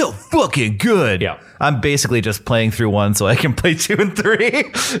so fucking good. Yeah. I'm basically just playing through 1 so I can play 2 and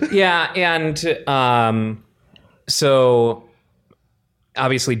 3. Yeah, and so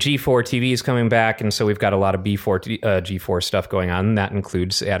obviously G4 TV is coming back, and so we've got a lot of G4 stuff going on. That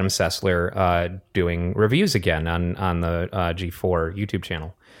includes Adam Sessler doing reviews again on the G4 YouTube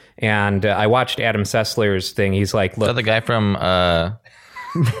channel. And I watched Adam Sessler's thing. He's like, Is that look, the guy from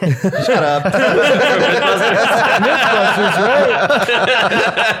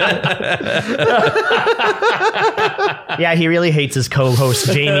Yeah, he really hates his co-host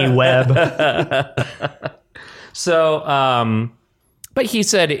Jamie Webb. so, but he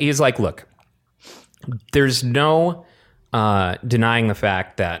said, he's like, look, there's no denying the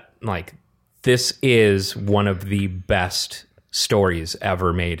fact that like this is one of the best stories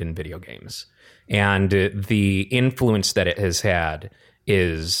ever made in video games. And the influence that it has had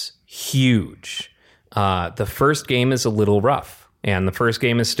is huge. The first game is a little rough, and the first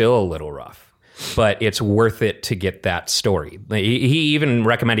game is still a little rough, but it's worth it to get that story. He even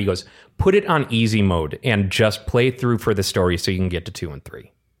recommended, he goes, put it on easy mode and just play through for the story so you can get to 2 and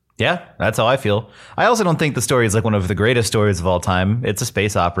 3. Yeah, that's how I feel. I also don't think the story is like one of the greatest stories of all time. It's a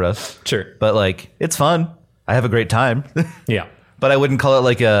space opera. Sure. But like, it's fun. I have a great time. Yeah. But I wouldn't call it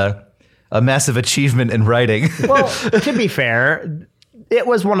like a massive achievement in writing. Well, to be fair, it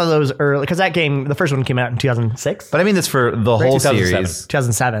was one of those early, because that game, the first one came out in 2006. But I mean this for the whole 2007. series.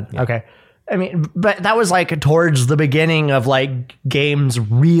 2007. Yeah. Okay. I mean, but that was like towards the beginning of like games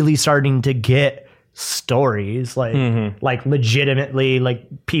really starting to get stories, like legitimately like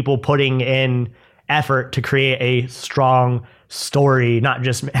people putting in effort to create a strong story, not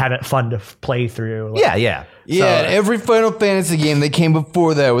just have it fun to play through. Like, Yeah. Yeah, and every Final Fantasy game that came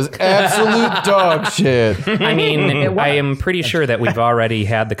before that was absolute dog shit. I mean, I am pretty sure that we've already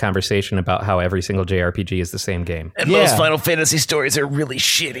had the conversation about how every single JRPG is the same game. And most Final Fantasy stories are really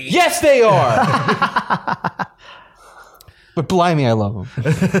shitty. Yes, they are. But blimey, I love them.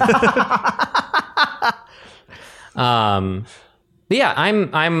 But yeah,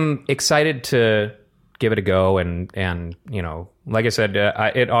 I'm excited to give it a go, and you know, like I said,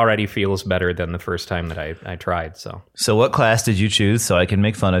 it already feels better than the first time that I tried. So So what class did you choose so I can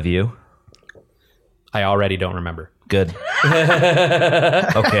make fun of you? I already don't remember. Good. Okay.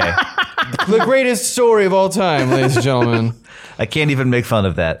 The greatest story of all time, ladies and gentlemen. I can't even make fun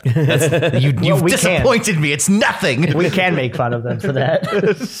of that. You've we can. disappointed me. It's nothing. we can make fun of them for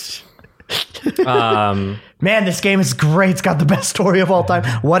that. Man, this game is great. It's got the best story of all time.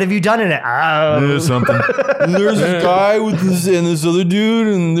 What have you done in it? Something. And there's a guy with this other dude,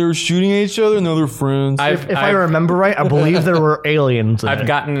 and they're shooting at each other, and now they're friends. If I remember right, I believe there were aliens. I've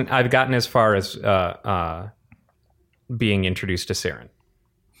gotten as far as being introduced to Saren.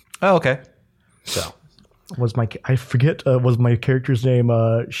 Oh, okay. So was my character's name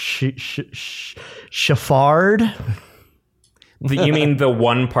Shafard? you mean the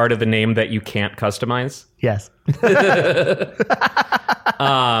one part of the name that you can't customize? Yes.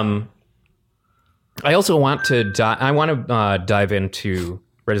 I also want to dive into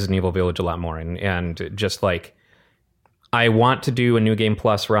Resident Evil Village a lot more, and just like I want to do a New Game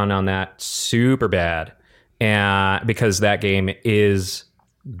Plus run on that super bad, because that game is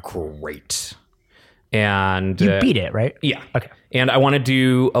great. And You beat it, right? yeah, Okay. And I want to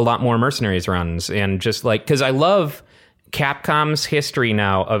do a lot more Mercenaries runs, and just like, because I love Capcom's history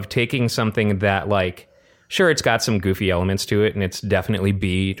now of taking something that, like, sure, it's got some goofy elements to it, and it's definitely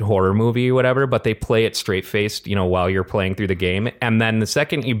B horror movie, whatever, but they play it straight faced, you know, while you're playing through the game. And then the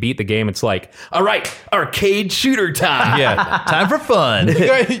second you beat the game, it's like, all right, arcade shooter time. Yeah. Time for fun.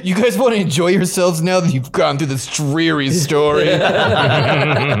 You guys want to enjoy yourselves now that you've gone through this dreary story?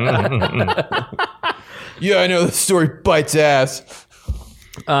 Yeah, I know, the story bites ass.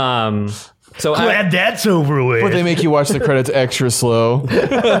 So Glad that's over with. But they make you watch the credits extra slow.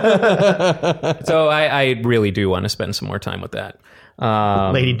 So I really do want to spend some more time with that.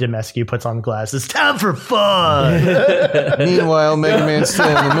 Lady Dimitrescu puts on glasses. Time for fun. Meanwhile, Mega Man's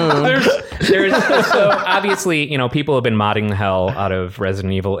still on the moon. So obviously, people have been modding the hell out of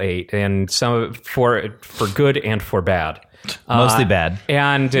Resident Evil 8, and some for good and for bad. Mostly bad.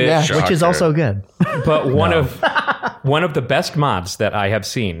 And Which is also good. but one of the best mods that I have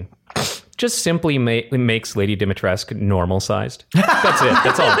seen just simply makes Lady Dimitrescu normal sized. That's it.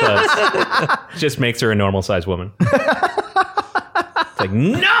 That's all it does. Just makes her a normal sized woman. It's like,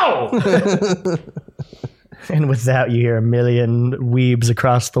 no! And with that, you hear a million weebs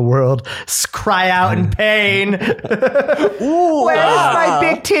across the world cry out in pain. Where's my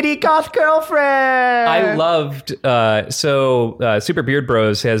big titty goth girlfriend? I loved Super Beard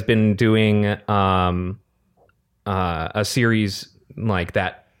Bros has been doing a series like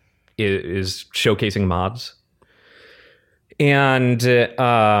that is showcasing mods, and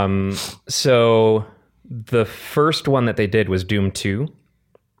so the first one that they did was Doom 2,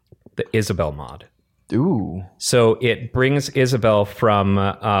 the Isabelle mod. Ooh. So it brings Isabelle from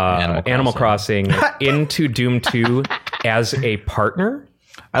Animal Crossing into Doom 2 as a partner.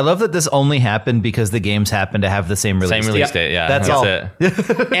 I love that this only happened because the games happen to have the same release date. Yeah, That's all. it.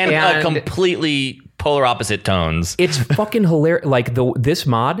 and completely polar opposite tones. It's fucking hilarious. Like this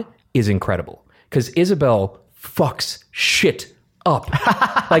mod is incredible because Isabelle fucks shit up.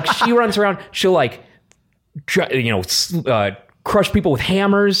 Like she runs around, she'll crush people with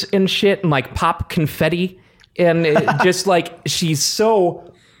hammers and shit and like pop confetti and just like she's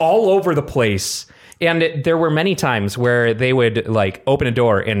so all over the place. And there were many times where they would like open a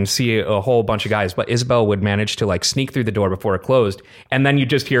door and see a whole bunch of guys, but Isabelle would manage to like sneak through the door before it closed, and then you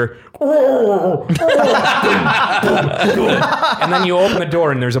just hear, and then you open the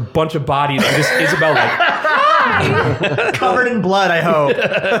door and there's a bunch of bodies and just Isabelle like covered in blood, I hope.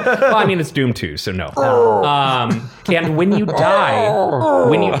 well, I mean it's Doom 2, so no. And when you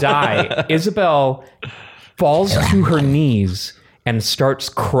die, Isabelle falls to her knees and starts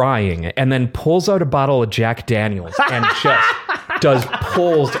crying, and then pulls out a bottle of Jack Daniels and just does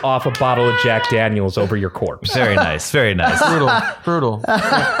pulls off a bottle of Jack Daniels over your corpse. Very nice. Very nice. Brutal.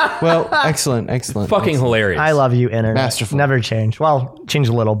 Well, excellent. Fucking hilarious. I love you, Internet. Masterful. Never change. Well, change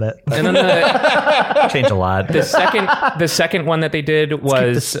a little bit. And then Change a lot. the second one that they did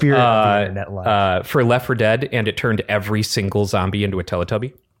was the spirit of the internet alive. for Left 4 Dead, and it turned every single zombie into a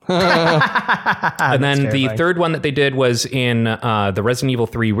Teletubby. And then the third one that they did was in the Resident Evil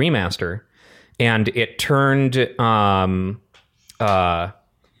 3 remaster, and it turned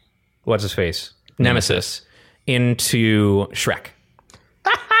what's his face, Nemesis into Shrek.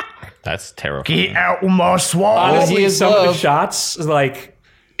 That's terrible. Get out my swamp. Honestly, is some of the love. shots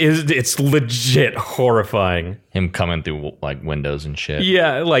it's legit horrifying. Him coming through like windows and shit.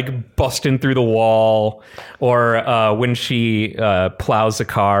 Yeah, like busting through the wall, or when she plows a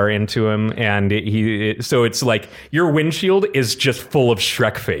car into him, and so it's like your windshield is just full of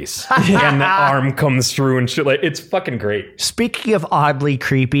Shrek face, and the arm comes through and shit. Like it's fucking great. Speaking of oddly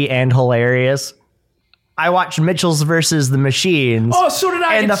creepy and hilarious, I watched Mitchell's versus the Machines. Oh, so did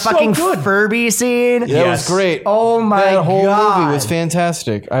I. And It's the fucking so good. Furby scene. That was great. Oh my That whole God. movie was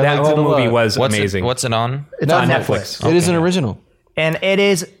fantastic. I That liked whole it a movie lot. was What's amazing. What's it on? It's on Netflix. It is an original. And it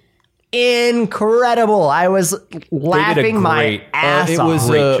is incredible. I was laughing my great- ass It off. was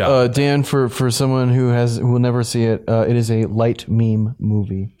Great job. Dan for someone who will never see it. It is a light meme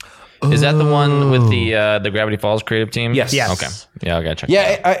movie. Is that the one with the Gravity Falls creative team? Yes. Yes. Okay. Yeah, I gotta check.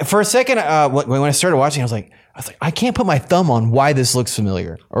 Yeah, for a second, when I started watching, I was like, I can't put my thumb on why this looks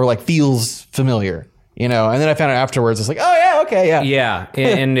familiar or like feels familiar, And then I found out afterwards. It's like, oh yeah, okay, yeah, Yeah,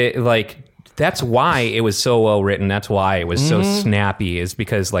 and it, like that's why it was so well written. That's why it was so snappy. Is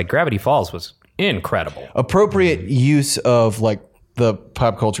because like Gravity Falls was incredible. Appropriate use of like the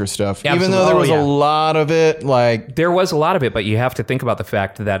pop culture stuff, even though there was Absolutely. a lot of it. Like There was a lot of it, but you have to think about the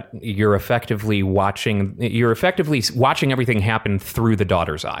fact that you're effectively watching everything happen through the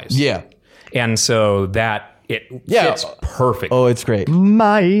daughter's eyes. yeah, And so that it fits perfect. oh, it's great.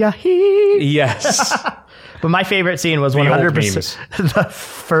 Maya. Yes. But my favorite scene was old 100% the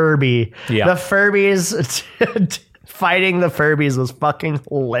Furby. Yeah. The Furbies fighting the Furbies was fucking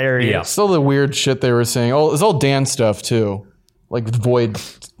hilarious. Yeah. Still the weird shit they were saying. Oh, it's all Dan stuff too, like void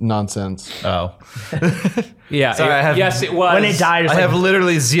nonsense. Oh. Yeah. Sorry, I have- yes, it was. When it died, it's I like, have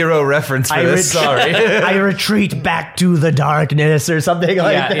literally zero reference for this. Sorry. I retreat back to the darkness or something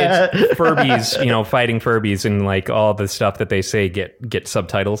like Yeah, that. it's Furbies, fighting Furbies, and like all the stuff that they say get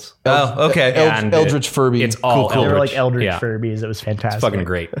subtitles. Oh, okay. And Eldritch Furby. It's all They were Eldritch. like Eldritch Yeah. Furbies. It was fantastic. Fucking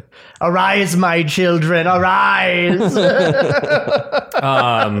great. Arise, my children, arise.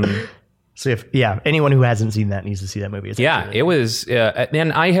 So anyone who hasn't seen that needs to see that movie. It's It was,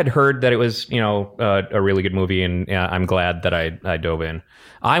 and I had heard that it was, a really good movie, and I'm glad that I dove in.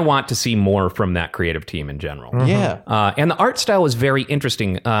 I want to see more from that creative team in general. Yeah. And the art style was very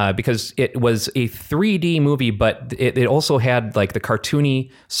interesting because it was a 3D movie, but it also had like the cartoony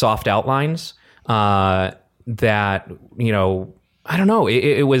soft outlines that, I don't know,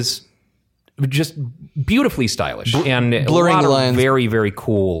 it was just beautifully stylish and blurring a lot lines. of very, very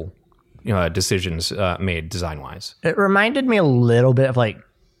cool decisions made design-wise. It reminded me a little bit of like,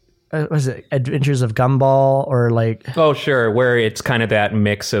 was it Adventures of Gumball or like? Oh, sure, where it's kind of that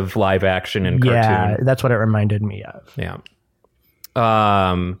mix of live action and cartoon. Yeah, that's what it reminded me of. Yeah.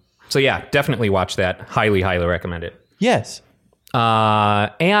 So yeah, definitely watch that. Highly, highly recommend it. Yes. So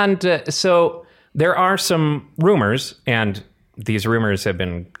there are some rumors, and these rumors have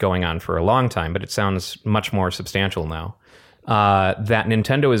been going on for a long time, but it sounds much more substantial now, that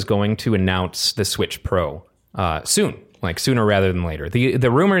Nintendo is going to announce the Switch Pro soon, like sooner rather than later.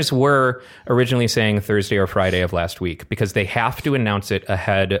 The rumors were originally saying Thursday or Friday of last week because they have to announce it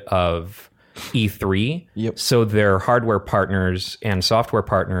ahead of E3. Yep. So their hardware partners and software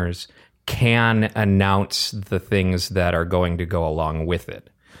partners can announce the things that are going to go along with it.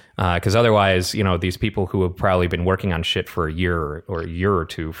 Because otherwise, these people who have probably been working on shit for a year or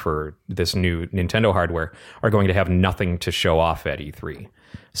two for this new Nintendo hardware are going to have nothing to show off at E3.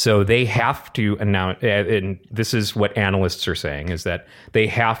 So they have to announce, and this is what analysts are saying, is that they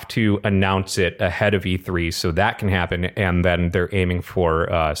have to announce it ahead of E3 so that can happen, and then they're aiming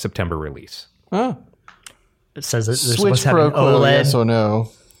for September release. Oh. It says that they're Switch supposed to have an Pro, OLED. yes or no?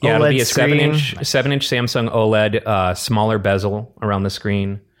 Yeah, it'll OLED be a screen. 7-inch Samsung OLED, smaller bezel around the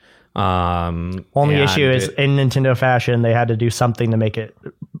screen. Only issue is in Nintendo fashion, they had to do something to make it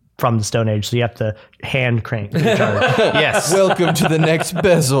from the Stone Age, so you have to hand crank the charge. yes. Welcome to the next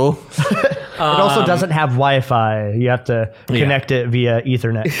bezel. It also doesn't have Wi-Fi. You have to connect it via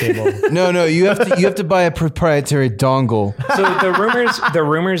Ethernet cable. No, you have to buy a proprietary dongle. So the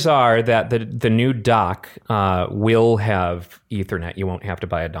rumors are that the new dock will have Ethernet. You won't have to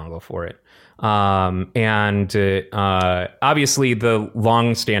buy a dongle for it. Obviously the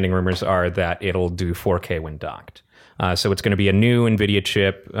long-standing rumors are that it'll do 4K when docked. So it's going to be a new NVIDIA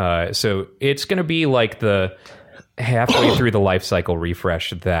chip. So it's going to be like the halfway through the life cycle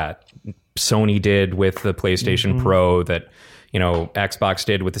refresh that Sony did with the PlayStation Pro, that Xbox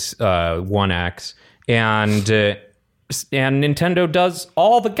did with the One X, and Nintendo does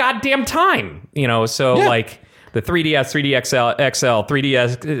all the goddamn time. Like the 3DS, 3DS XL,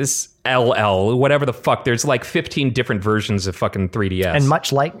 3DS LL, whatever the fuck. There's like 15 different versions of fucking 3DS. And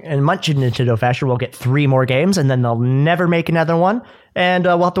much in Nintendo fashion, we'll get 3 more games, and then they'll never make another one, and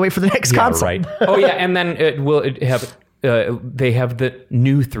we'll have to wait for the next console. Right. Oh yeah, and then they have the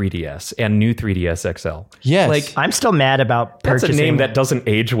new 3DS and new 3DS XL. Yes. Like, I'm still mad about that's purchasing. a name that doesn't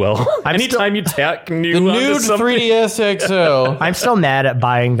age well. Anytime you tack new The onto new something. 3DS XL. I'm still mad at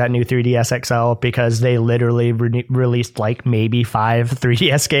buying that new 3DS XL because they literally released like maybe 5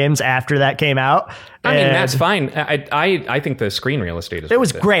 3DS games after that came out. I mean, And that's fine. I think the screen real estate is it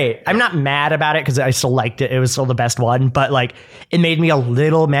was worth great. I'm not mad about it because I still liked it. It was still the best one, but like it made me a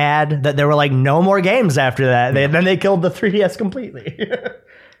little mad that there were like no more games after that. Then they killed the 3DS completely.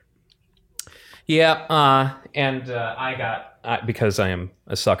 Yeah, I got because I am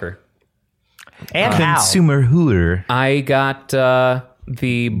a sucker. And how? Consumer hooer. I got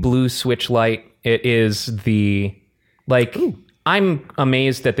the blue Switch Lite. It is I'm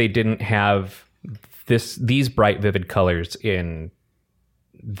amazed that they didn't have these bright, vivid colors in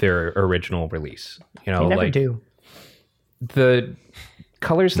their original relece. They never do. The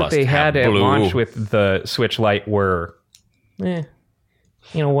colors that Must they have had at blue. launch with the Switch Lite were,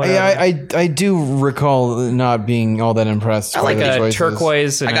 what? I do recall not being all that impressed. I like by the a choices.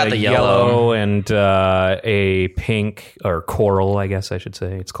 turquoise and I got a the yellow yellow. and a pink or coral, I guess I should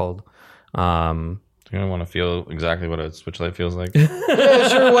say it's called. You're going to want to feel exactly what a Switch Lite feels like. Yeah,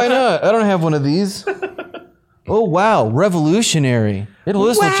 sure, why not? I don't have one of these. Oh, wow. Revolutionary. This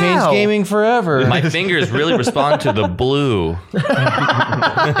will change gaming forever. My fingers really respond to the blue. But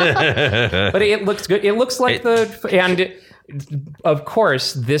it looks good. It looks like of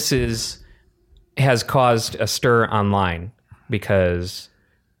course, this has caused a stir online because,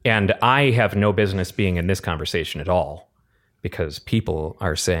 and I have no business being in this conversation at all because people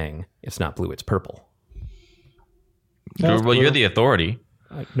are saying it's not blue, it's purple. Well, you're the authority.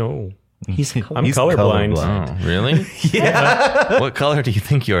 No. I'm He's colorblind. Oh, really? Yeah. What color do you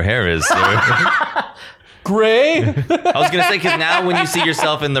think your hair is, sir? Gray? I was going to say, because now when you see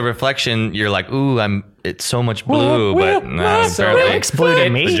yourself in the reflection, you're like, ooh, I'm it's so much blue, but apparently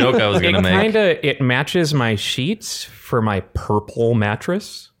Exploded me. the joke I was going to make. It matches my sheets for my purple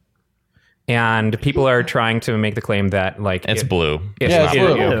mattress. And people are trying to make the claim that like It's blue. It's Yeah, not it's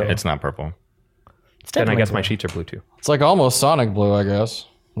blue. blue. Okay. It's not purple. Then I guess my sheets are blue too. It's like almost Sonic blue, I guess.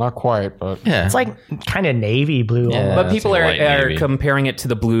 Not quite, but Yeah. It's like kind of navy blue. Yeah. But people it's are, like a light are navy. comparing it to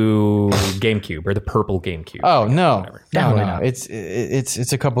the blue GameCube or the purple GameCube. oh no, Definitely no. not.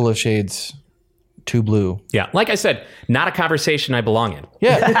 It's a couple of shades too blue. Yeah, like I said, not a conversation I belong in.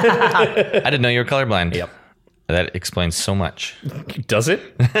 Yeah, I didn't know you were colorblind. Yep. That explains so much. Does it?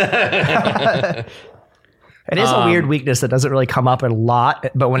 It is a weird weakness that doesn't really come up a lot,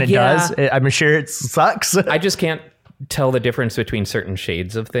 but when it Yeah. does, I'm sure it sucks. I just can't tell the difference between certain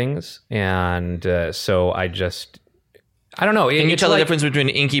shades of things, and so I don't know. Can you tell the difference between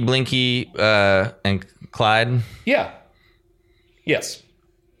Inky Blinky and Clyde? Yeah. Yes.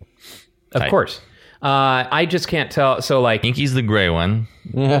 Of Tight. course. I just can't tell. So like, Inky's the gray one.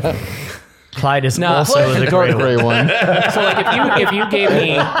 Clyde is No. also the dark gray one. gray one. so like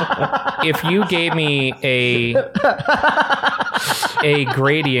if you gave me a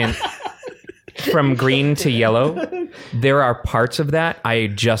gradient from green to yellow, there are parts of that I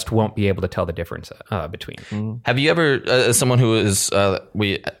just won't be able to tell the difference between. Have you ever, as someone who is,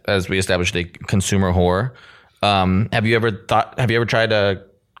 as we established, a consumer whore, have you ever tried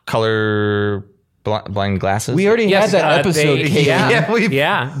color blind glasses? We already had that episode. Kate.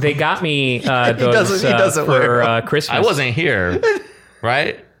 Yeah, they got me those doesn't wear for Christmas. I wasn't here,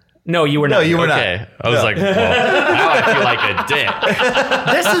 right? No, you were not. you were not. Okay. I was like, well, now I feel like a dick.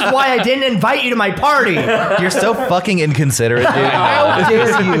 This is why I didn't invite you to my party. You're so fucking inconsiderate, dude. How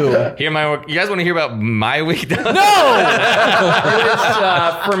dare you? You guys want to hear about my week? It was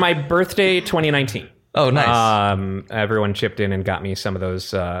for my birthday 2019. Oh, nice. Everyone chipped in and got me some of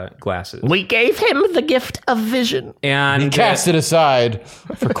those glasses. We gave him the gift of vision. And Cast it aside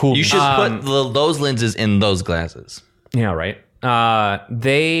for cool. You should put those lenses in those glasses. yeah, right.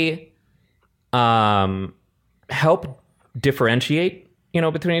 They help differentiate,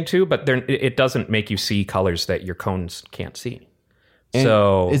 between the two, but it doesn't make you see colors that your cones can't see. And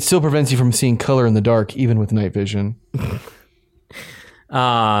So it still prevents you from seeing color in the dark, even with night vision.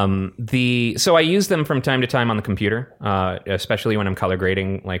 so I use them from time to time on the computer, especially when I'm color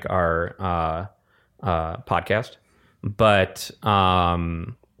grading like our podcast. But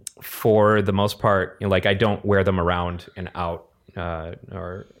for the most part, like I don't wear them around and out,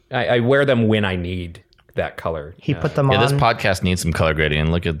 or I wear them when I need that color. He put them Yeah, on. this podcast needs some color grading.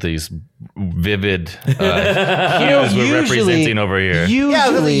 And look at these vivid hues we're representing over here.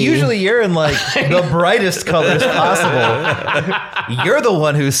 Usually you're in like the brightest colors possible. You're the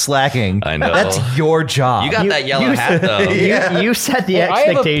one who's slacking. I know. That's your job. You got that yellow hat though. You set the I have a-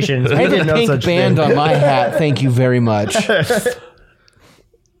 expectations. I We have did a no pink such band thing. on my hat. Thank you very much. I've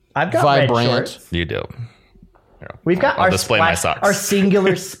got red Vibrant. shorts. You do. We've got I'll our display my splash, socks. our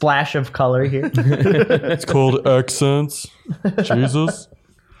singular splash of color here. It's called accents. Jesus.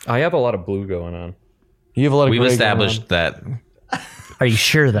 I have a lot of blue going on. You have a lot of We've gray going established that. Are you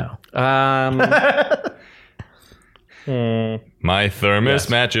sure though? My thermos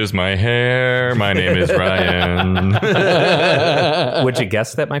matches my hair. My name is Ryan. Would you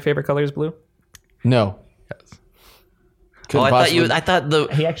guess that my favorite color is blue? on. No. Oh, Couldn't possibly- I thought the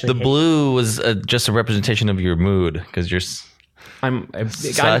actually hates- blue was just a representation of your mood because you're I'm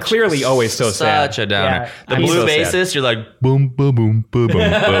clearly always so sad. such a downer. Yeah, the I'm blue so sad. basis, you're like boom, boom, boom, boom, boom, boom.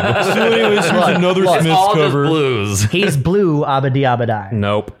 Anyways, here's another It's Smiths all just cover. blues. He's blue, abadi abadai.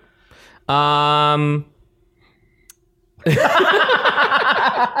 Nope.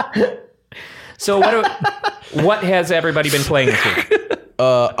 So what has everybody been playing this week?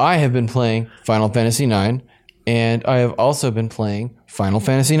 I have been playing Final Fantasy IX, and I have also been playing Final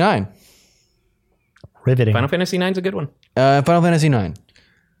Fantasy IX. Riveting. Final Fantasy IX is a good one. Final Fantasy IX.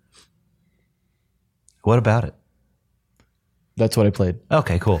 What about it? That's what I played.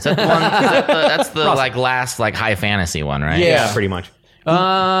 Okay, cool. That's the like last like high fantasy one, right? Yeah. Pretty much.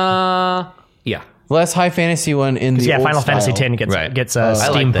 Yeah. The last high fantasy one in the Yeah, old Final Fantasy style. X Right. gets I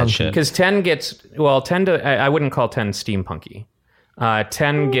like that steampunk. shit. Because 10 gets, 10 to, I wouldn't call 10 steampunky.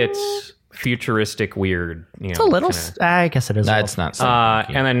 10 gets futuristic weird. It's a little. I guess it is. a That's little. not.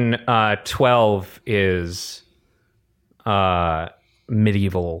 And then 12 is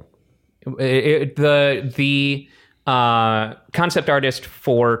medieval. The concept artist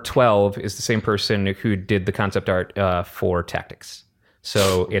for 12 is the same person who did the concept art for Tactics.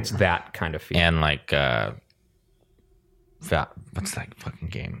 So it's that kind of feel. And like, what's that fucking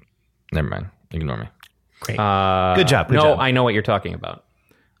game? Never mind. Ignore me. Good job. Good No, job. I know what you're talking about.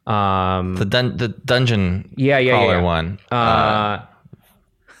 The dungeon crawler one.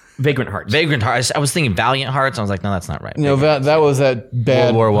 Vagrant Hearts. Vagrant Hearts. I was thinking Valiant Hearts. I was like, no, that's not right. No, that was that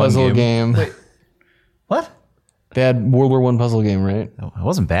bad World War I puzzle game. What? Bad World War I puzzle game, right? It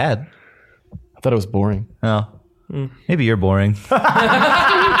wasn't bad. I thought it was boring. Oh, maybe you're boring.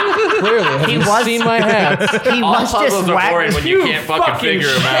 Clearly, have you seen my hats? He All was puzzles just are boring when you can't fucking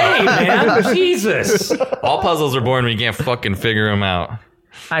figure them out. Hey, man. Jesus. All puzzles are boring when you can't fucking figure them out.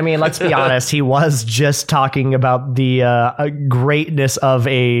 I mean, let's be honest. He was just talking about the greatness of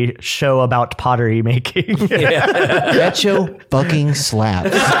a show about pottery making. That show fucking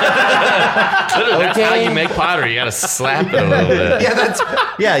slaps. That's how you make pottery. You gotta slap it a little bit. You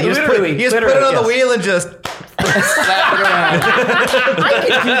just put it on the wheel and just. Slap it around. I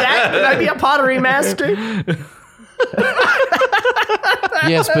could do that. Could I be a pottery master?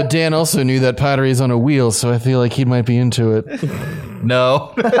 Yes, but Dan also knew that pottery is on a wheel, so I feel like he might be into it.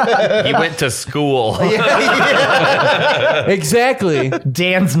 No. He went to school. Exactly.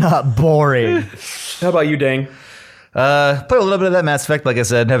 Dan's not boring. How about you, Dang? Put a little bit of that Mass Effect, like I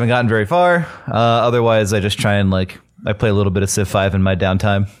said, haven't gotten very far. Otherwise, I just try and I play a little bit of Civ 5 in my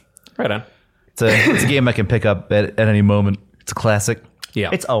downtime. Right on. It's a game I can pick up at any moment. It's a classic. Yeah.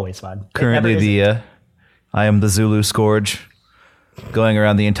 It's always fun. Currently, I am the Zulu Scourge, going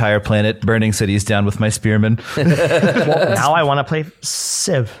around the entire planet, burning cities down with my spearmen. Now I want to play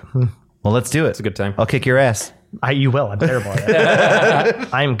Civ. Well, let's do it. It's a good time. I'll kick your ass. You will. I'm terrible at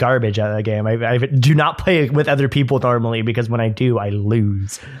it. I'm garbage at that game. I do not play with other people normally because when I do, I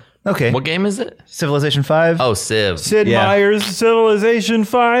lose. Okay. What game is it? Civilization 5. Oh, Civ. Sid Yeah. Meier's Civilization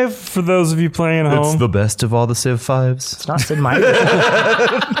 5, for those of you playing at It's home. the best of all the Civ 5s. It's not Sid Meier.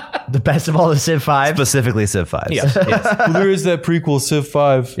 The best of all the Civ 5. Specifically Civ 5s. Yes. Well, there is that prequel, Civ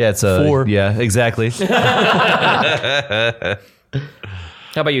 5. Yeah, it's a 4. Yeah, exactly. How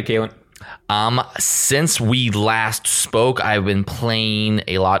about you, Kaylin? Since we last spoke, I've been playing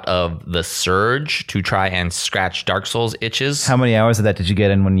a lot of The Surge to try and scratch Dark Souls itches. How many hours of that did you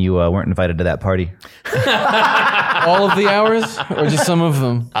get in when you weren't invited to that party? All of the hours? Or just some of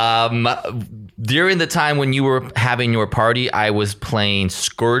them? During the time when you were having your party, I was playing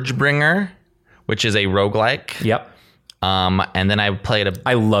Scourgebringer, which is a roguelike. Yep. And then I played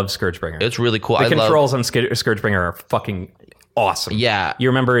I love Scourgebringer. It's really cool. The I controls on Scourgebringer are fucking awesome. Yeah. You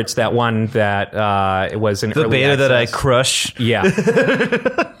remember it's that one that it was in The early beta that I access? crush. Yeah.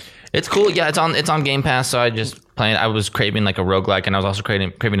 It's cool. Yeah, it's on Game Pass. So I just playing. I was craving like a roguelike, and I was also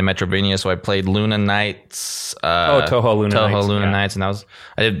craving a Metroidvania. So I played Luna Nights. Toho Luna Nights, yeah. Nights,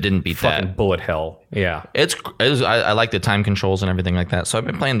 and I didn't beat Fucking that. bullet hell. Yeah. I like the time controls and everything like that. So I've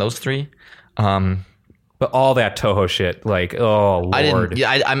been playing those three. But all that Toho shit, like, oh Lord. I didn't.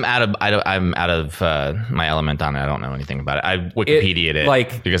 Yeah, I'm out of my element on it. I don't know anything about it. I Wikipedia'd it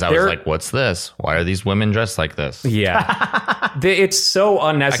like, because I was like, "What's this? Why are these women dressed like this?" Yeah. It's so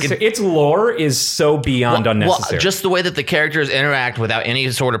unnecessary. Its lore is so beyond unnecessary. Well, just the way that the characters interact without any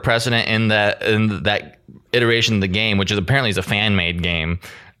sort of precedent in that iteration of the game, which is apparently a fan-made game.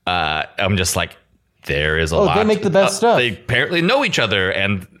 I'm just like, there is a lot. They make the best stuff. They apparently know each other,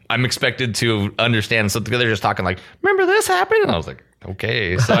 and I'm expected to understand. So they're just talking like, "Remember this happened?" And I was like,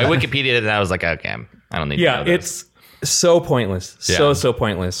 "Okay." So I Wikipedia'd it, and I was like, "Okay, I don't need to know this." It's so pointless. Yeah. So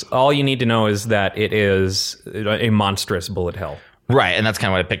pointless. All you need to know is that it is a monstrous bullet hell. Right, and that's kind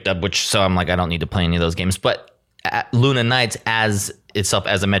of what I picked up. So I'm like, I don't need to play any of those games. But Luna Nights as itself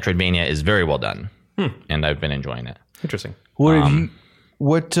as a Metroidvania is very well done, and I've been enjoying it. Interesting. What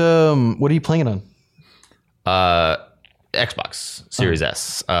are you playing it on? Xbox Series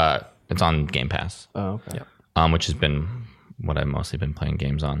S. It's on Game Pass. Oh, okay. Which has been what I've mostly been playing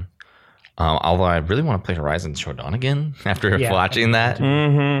games on. Although I really want to play Horizon Zero Dawn again after watching that.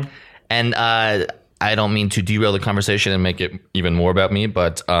 Mm-hmm. And I don't mean to derail the conversation and make it even more about me,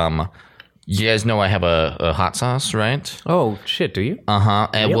 but you guys know I have a hot sauce, right? Oh shit, do you?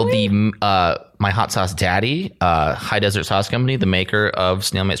 And my hot sauce daddy, High Desert Sauce Company, the maker of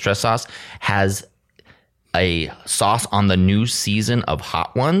Snailmate Stress Sauce, has a sauce on the new season of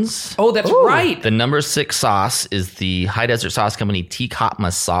Hot Ones. Oh, that's right. The number 6 sauce is the High Desert Sauce Company Teak-Hot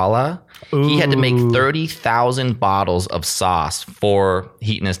Masala. He had to make 30,000 bottles of sauce for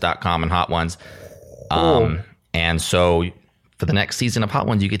Heatness.com and Hot Ones. And so for the next season of Hot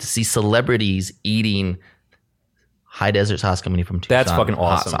Ones, you get to see celebrities eating High Desert Sauce Company from Tucson. That's fucking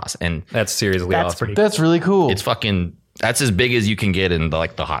awesome. Hot sauce. And That's seriously awesome. That's really cool. it's fucking... That's as big as you can get in the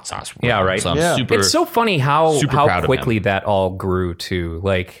hot sauce world. Yeah, right. So I'm Yeah. super... It's so funny how super proud of quickly him. that all grew to.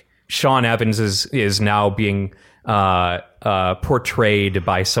 Like Sean Evans is now being portrayed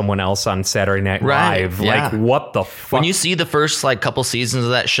by someone else on Saturday Night Right, Live. yeah. Like, what the fuck? When you see the first like couple seasons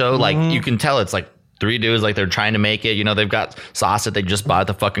of that show, like you can tell it's like 3 dudes, like they're trying to make it. You know, they've got sauce that they just bought at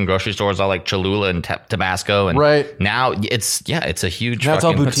the fucking grocery stores, all like Cholula and Tabasco, and Right. now it's a huge Now it's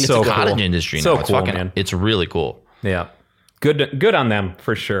all fucking boutique. it's So a cottage cool. industry. So now. It's cool, fucking, man. It's really cool. Yeah. Good on them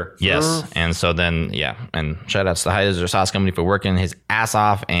for sure. Yes, and so then and shout outs to the High Desert Sauce Company for working his ass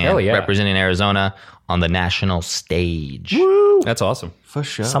off and Hell yeah. representing Arizona on the national stage. That's awesome. For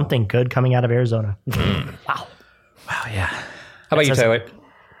sure. Something good coming out of Arizona. Wow, yeah. How about you, Tyler?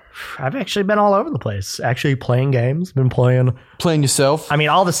 I've actually been all over the place. Actually playing games. Been playing. Playing yourself. I mean,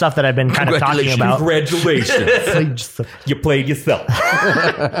 all the stuff that I've been kind of talking about. Congratulations. You played yourself.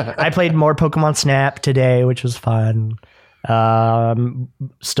 I played more Pokemon Snap today, which was fun.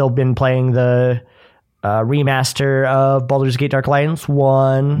 Still been playing the remaster of Baldur's Gate Dark Alliance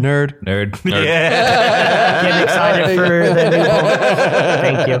 1. Nerd. Getting excited for the new Pokemon.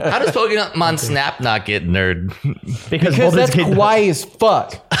 Thank you. How does Pokemon Snap not get nerd? Because Because Baldur's that's Gate kawaii as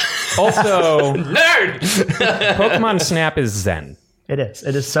fuck. Also, Nerd. Pokemon Snap is Zen. It is.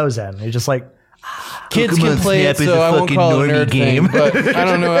 It is so zen. It's just like, Kids Pokemon can play it, Snap is so a I won't fucking call it a normie nerd game. thing. But I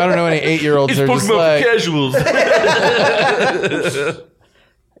don't know any 8-year-olds are just like, casuals.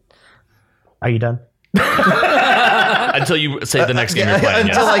 are you done? Until you say the next game you're playing.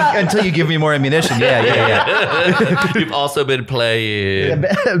 Until you give me more ammunition. Yeah. You've also been playing.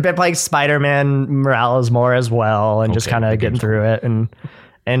 Been playing Spider-Man Morales more as well, and just Okay, kind of getting through it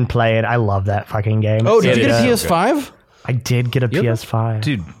and play it. I love that fucking game. oh, did you get a Yeah. PS5? I did get a PS5.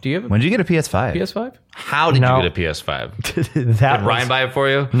 Dude, Do you have a when did you get a PS5? PS5? How did No. you get a PS5? that Did Ryan buy it for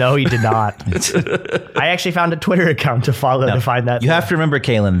you? No, he did not. I actually found a Twitter account to follow to find that. You have to remember,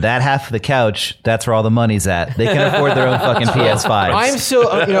 Kalen, that half of the couch, that's where all the money's at. They can afford their own fucking PS5s. I'm still,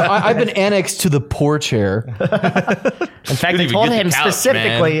 I've been annexed to the poor chair. In fact, I even told get the him couch,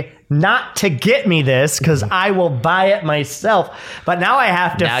 specifically not to get me this because I will buy it myself. But now I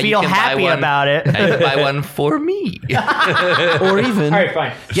have to Now you feel can buy happy one. about it. I can buy one for me. Or even. All right,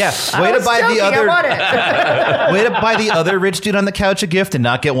 fine. yeah, I way to was buy joking, the I want other it. way to buy the other rich dude on the couch a gift and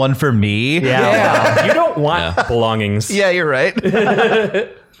not get one for me. Yeah. You don't want belongings. Yeah, you're right.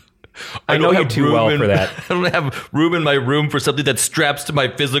 I know you too well for that. I don't have room in my room for something that straps to my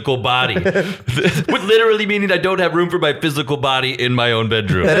physical body. With literally meaning I don't have room for my physical body in my own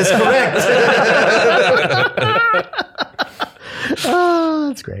bedroom. That is correct. Oh,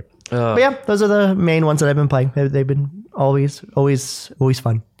 that's great. But yeah, those are the main ones that I've been playing. They've been always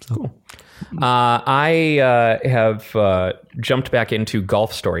fun. So. Cool. I have jumped back into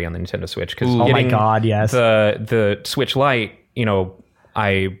Golf Story on the Nintendo Switch because Oh my God, yes. the Switch Lite.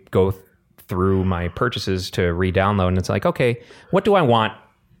 I go through my purchases to re-download, and it's like, okay, what do I want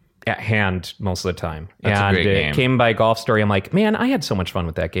at hand most of the time? That's a and great it game. came by Golf Story. I'm like, man, I had so much fun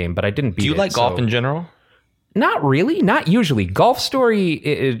with that game, but I didn't beat it. Do you like golf so- in general? Not really. Not usually. Golf Story,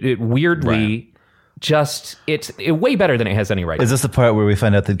 it weirdly, just it's way better than it has any right. Is this the part where we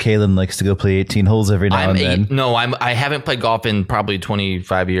find out that Kalen likes to go play 18 holes every now and then? I haven't played golf in probably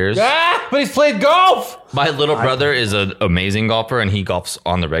 25 years. But he's played golf. My little brother is an amazing golfer, and he golfs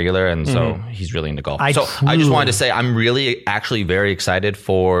on the regular, and so he's really into golf. I just wanted to say I'm really actually very excited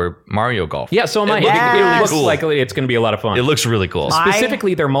for Mario Golf. Yeah, so am I. It looks It looks like it's going to be a lot of fun. It looks really cool.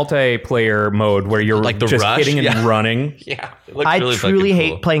 Specifically, their multiplayer mode where you're Like the just rush? hitting and Yeah. running. Yeah, it looks I really truly fucking hate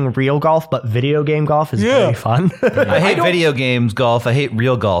cool. playing real golf, but video game golf is very fun. I hate video games golf. I hate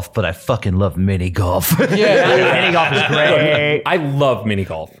real golf, but I fucking love mini golf. Mini golf is great. I love mini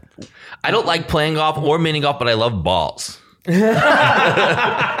golf. I don't like playing golf or mini golf, but I love balls.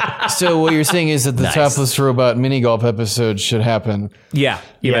 So what you're saying is that the topless robot mini golf episode should happen. Yeah,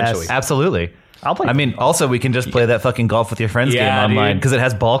 eventually. Absolutely. I'll play. I mean, also, we can just play that fucking golf with your friends game Yeah, online dude. because it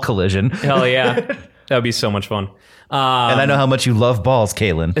has ball collision. Hell yeah. That would be so much fun. And I know how much you love balls,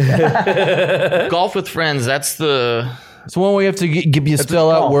 Kalen. Golf with friends, that's the... It's one way you have to give you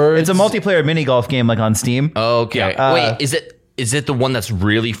spell out words. It's a multiplayer mini golf game like on Steam. Okay. Wait, is it the one that's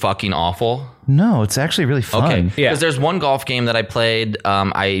really fucking awful? No, it's actually really fun. Okay. Yeah. Because there's one golf game that I played.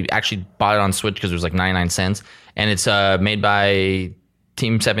 I actually bought it on Switch because it was like 99 cents. And it's made by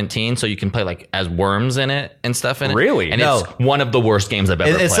Team 17. So you can play like as worms in it and stuff in it. Really? And No. it's one of the worst games I've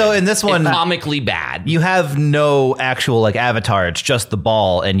ever played. so in this one- It's comically bad. You have no actual like avatar. It's just the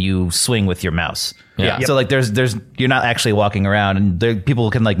ball and you swing with your mouse. Yeah. So like there's you're not actually walking around, and people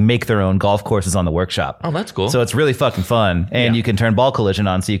can like make their own golf courses on the workshop. Oh, that's cool. So it's really fucking fun, and you can turn ball collision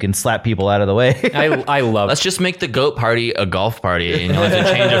on, so you can slap people out of the way. I love. Let's just make the goat party a golf party, and you'll have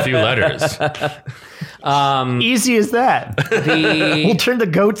to change a few letters. Easy as that. We'll turn the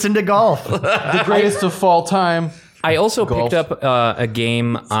goats into golf. The greatest of all time. I also picked up a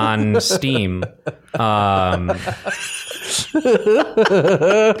game on Steam. I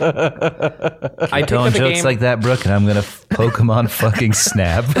picked Telling up a jokes game. like that, Brooke, and I'm gonna Pokemon fucking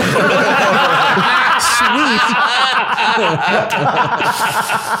Snap.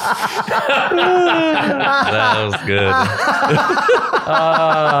 That was good.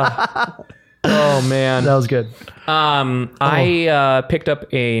 Oh man, That was good. I picked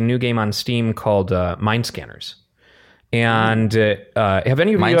up a new game on Steam called Mind Scanners. And have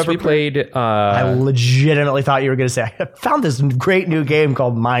any of you ever Minesweeper? played? I legitimately thought you were going to say, I found this great new game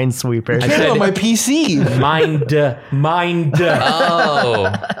called Minesweeper. I said on my PC. Mind.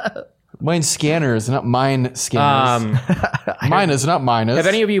 Oh, Mine scanners, not mine scanners. Mine is not mine. Have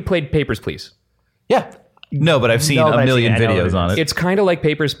any of you played Papers, Please? Yeah. No, but I've seen No, but a I've million seen it. I know videos on it. It's kind of like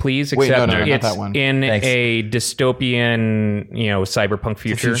Papers, Please, Wait, except no, not it's that one. in Thanks. a dystopian, cyberpunk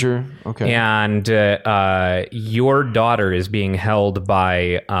future. Okay. And your daughter is being held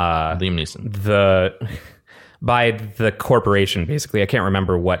by Liam Neeson. the corporation, basically. I can't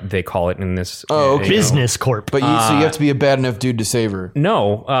remember what they call it in this. Oh, okay. Business Corp. But so you have to be a bad enough dude to save her.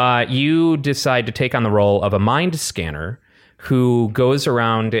 No, you decide to take on the role of a mind scanner who goes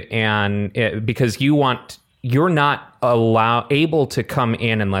around and because you're not able to come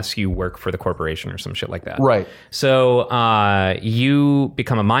in unless you work for the corporation or some shit like that. Right. So you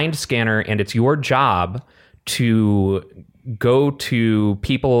become a mind scanner, and it's your job to go to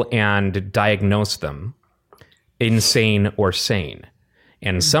people and diagnose them, insane or sane.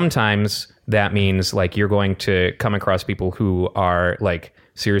 And sometimes that means like you're going to come across people who are like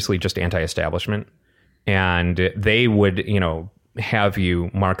seriously just anti-establishment, and they would, have you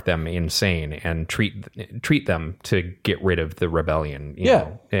mark them insane and treat them to get rid of the rebellion,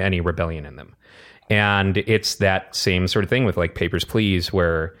 any rebellion in them. And it's that same sort of thing with like Papers, Please,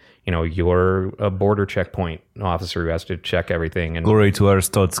 where you're a border checkpoint officer who has to check everything. And Glory to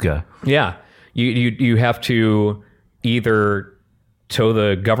Arstotzka. yeah, you have to either toe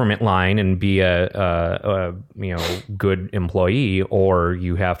the government line and be a good employee, or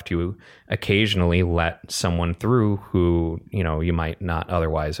you have to occasionally let someone through who you might not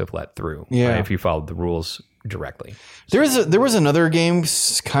otherwise have let through. Yeah. If you followed the rules directly. There was another game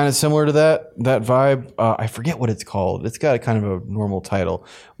kind of similar to that vibe. I forget what it's called. It's got a kind of a normal title,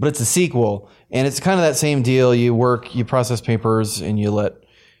 but it's a sequel, and it's kind of that same deal. You process papers, and you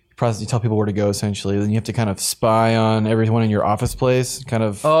tell people where to go, essentially. Then you have to kind of spy on everyone in your office place. Kind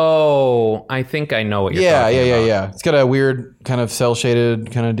of. Oh, I think I know what you're talking about. Yeah. It's got a weird kind of cell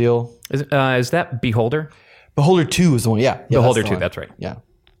shaded kind of deal. Is that Beholder? Beholder 2 is the one. Yeah. Beholder the 2, one. that's right. Yeah.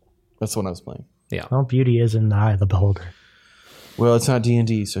 That's the one I was playing. Yeah. Well, beauty is in the eye of the beholder. Well, it's not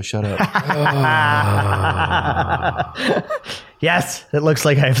D&D, so shut up. Yes, it looks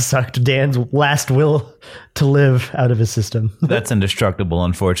like I've sucked Dan's last will to live out of his system. That's indestructible,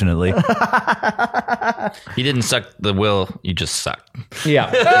 unfortunately. You didn't suck the will, you just sucked.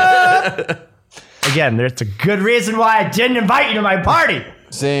 Yeah. Again, there's a good reason why I didn't invite you to my party.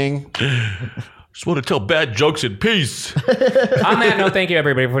 Sing. Just want to tell bad jokes in peace. On that note, thank you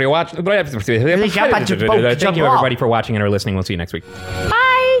everybody for watching. Thank you everybody for watching and or listening. We'll see you next week.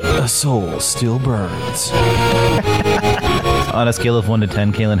 The soul still burns. On a scale of 1 to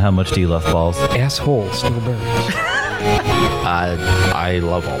 10, Kaylin, how much do you love balls? Asshole still burns. I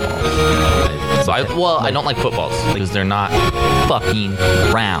love all balls. I don't like footballs because they're not fucking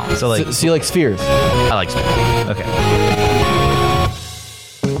round. So like, So you like spheres? I like sport. okay.